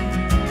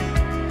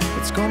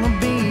 It's gonna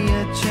be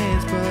a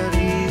chance, but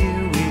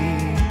here we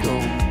go.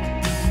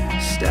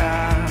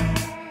 Stop,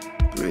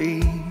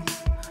 breathe,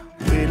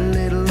 wait a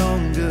little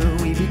longer.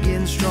 We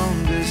begin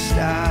stronger.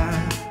 Stop,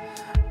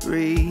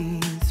 breathe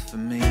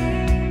for me.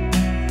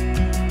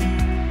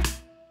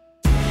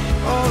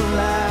 All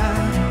I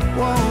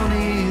want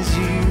is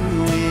you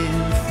in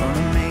front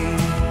of me.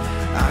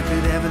 I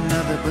could have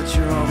another, but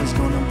you're always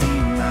gonna be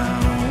my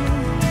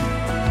own.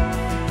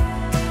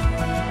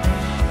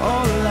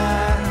 All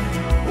I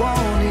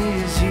want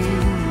is you,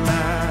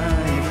 my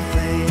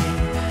everything.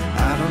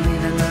 I don't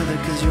need another,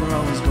 'cause you're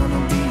always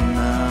gonna be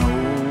my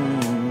own.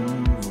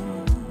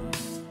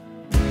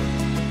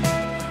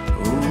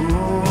 Ooh.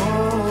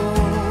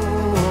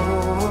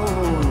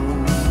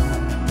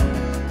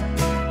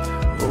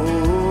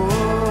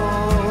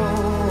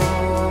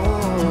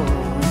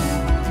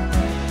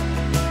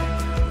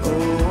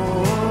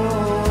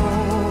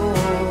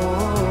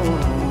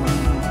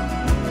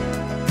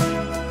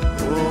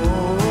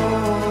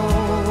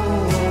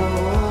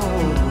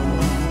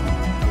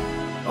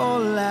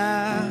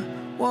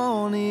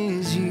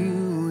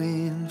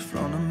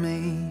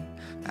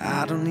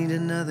 I don't need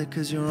another,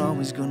 'cause you're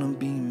always gonna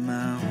be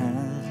my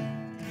home.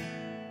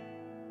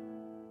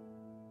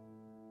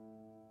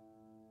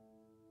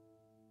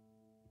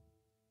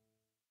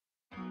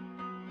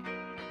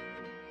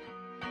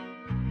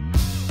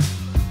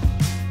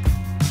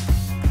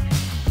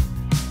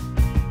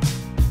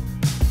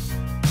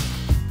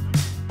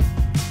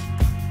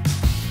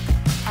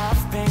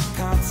 I've been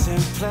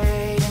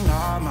contemplating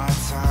all my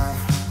time.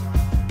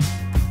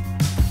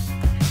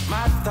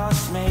 My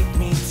thoughts make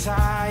me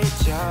tired,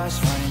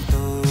 just running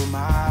through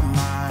my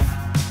mind.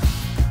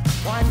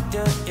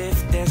 Wonder if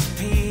there's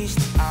peace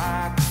that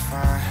I could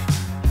find,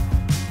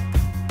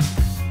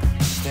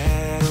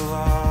 instead of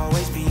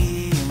always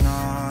being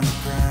on the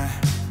grind.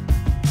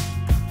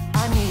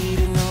 I need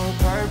a new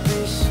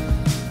purpose,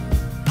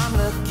 I'm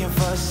looking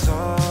for so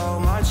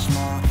much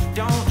more.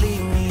 Don't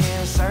leave me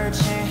here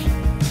searching,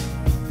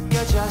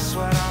 you're just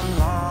what I'm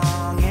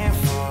longing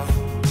for.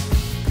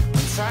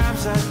 When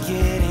times are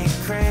getting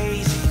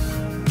crazy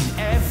and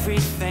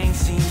everything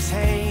seems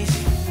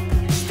hazy,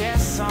 is there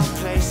some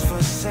place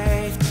for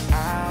safety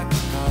I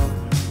can go?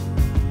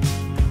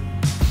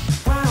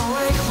 Run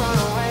away, run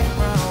away,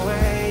 run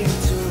away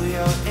into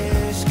your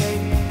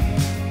escape.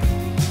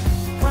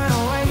 Run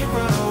away,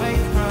 run away,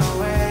 run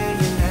away,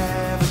 you're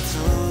never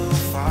too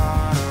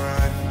far to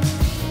run.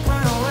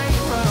 Run away,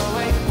 run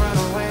away, run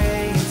away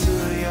into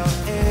your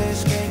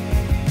escape.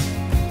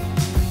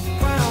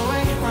 Run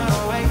away, run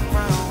away,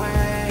 run away.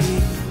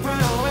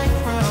 Run away,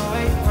 run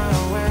away, run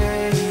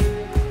away.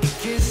 It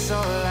gets so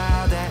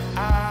loud that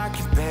I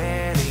can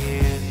barely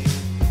hear,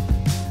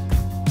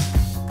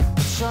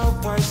 but your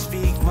words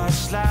speak much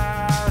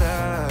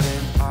louder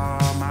than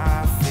all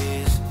my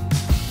fears.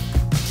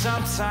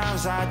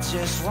 Sometimes I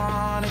just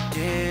wanna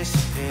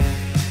disappear,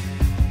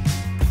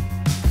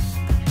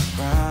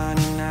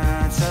 running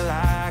until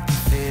I can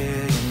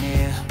feel you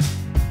near.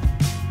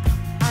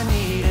 I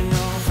need a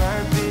new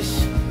purpose,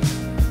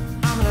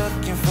 I'm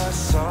looking for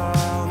so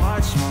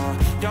much more.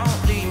 Don't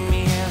leave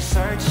me here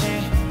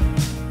searching,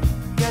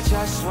 you're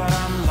just what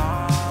I'm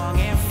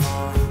longing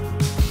for.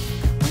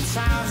 When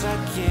times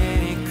are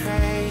getting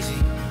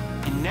crazy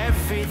and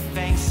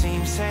everything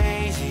seems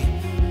hazy,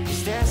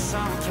 is there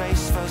some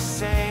place for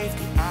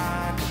safety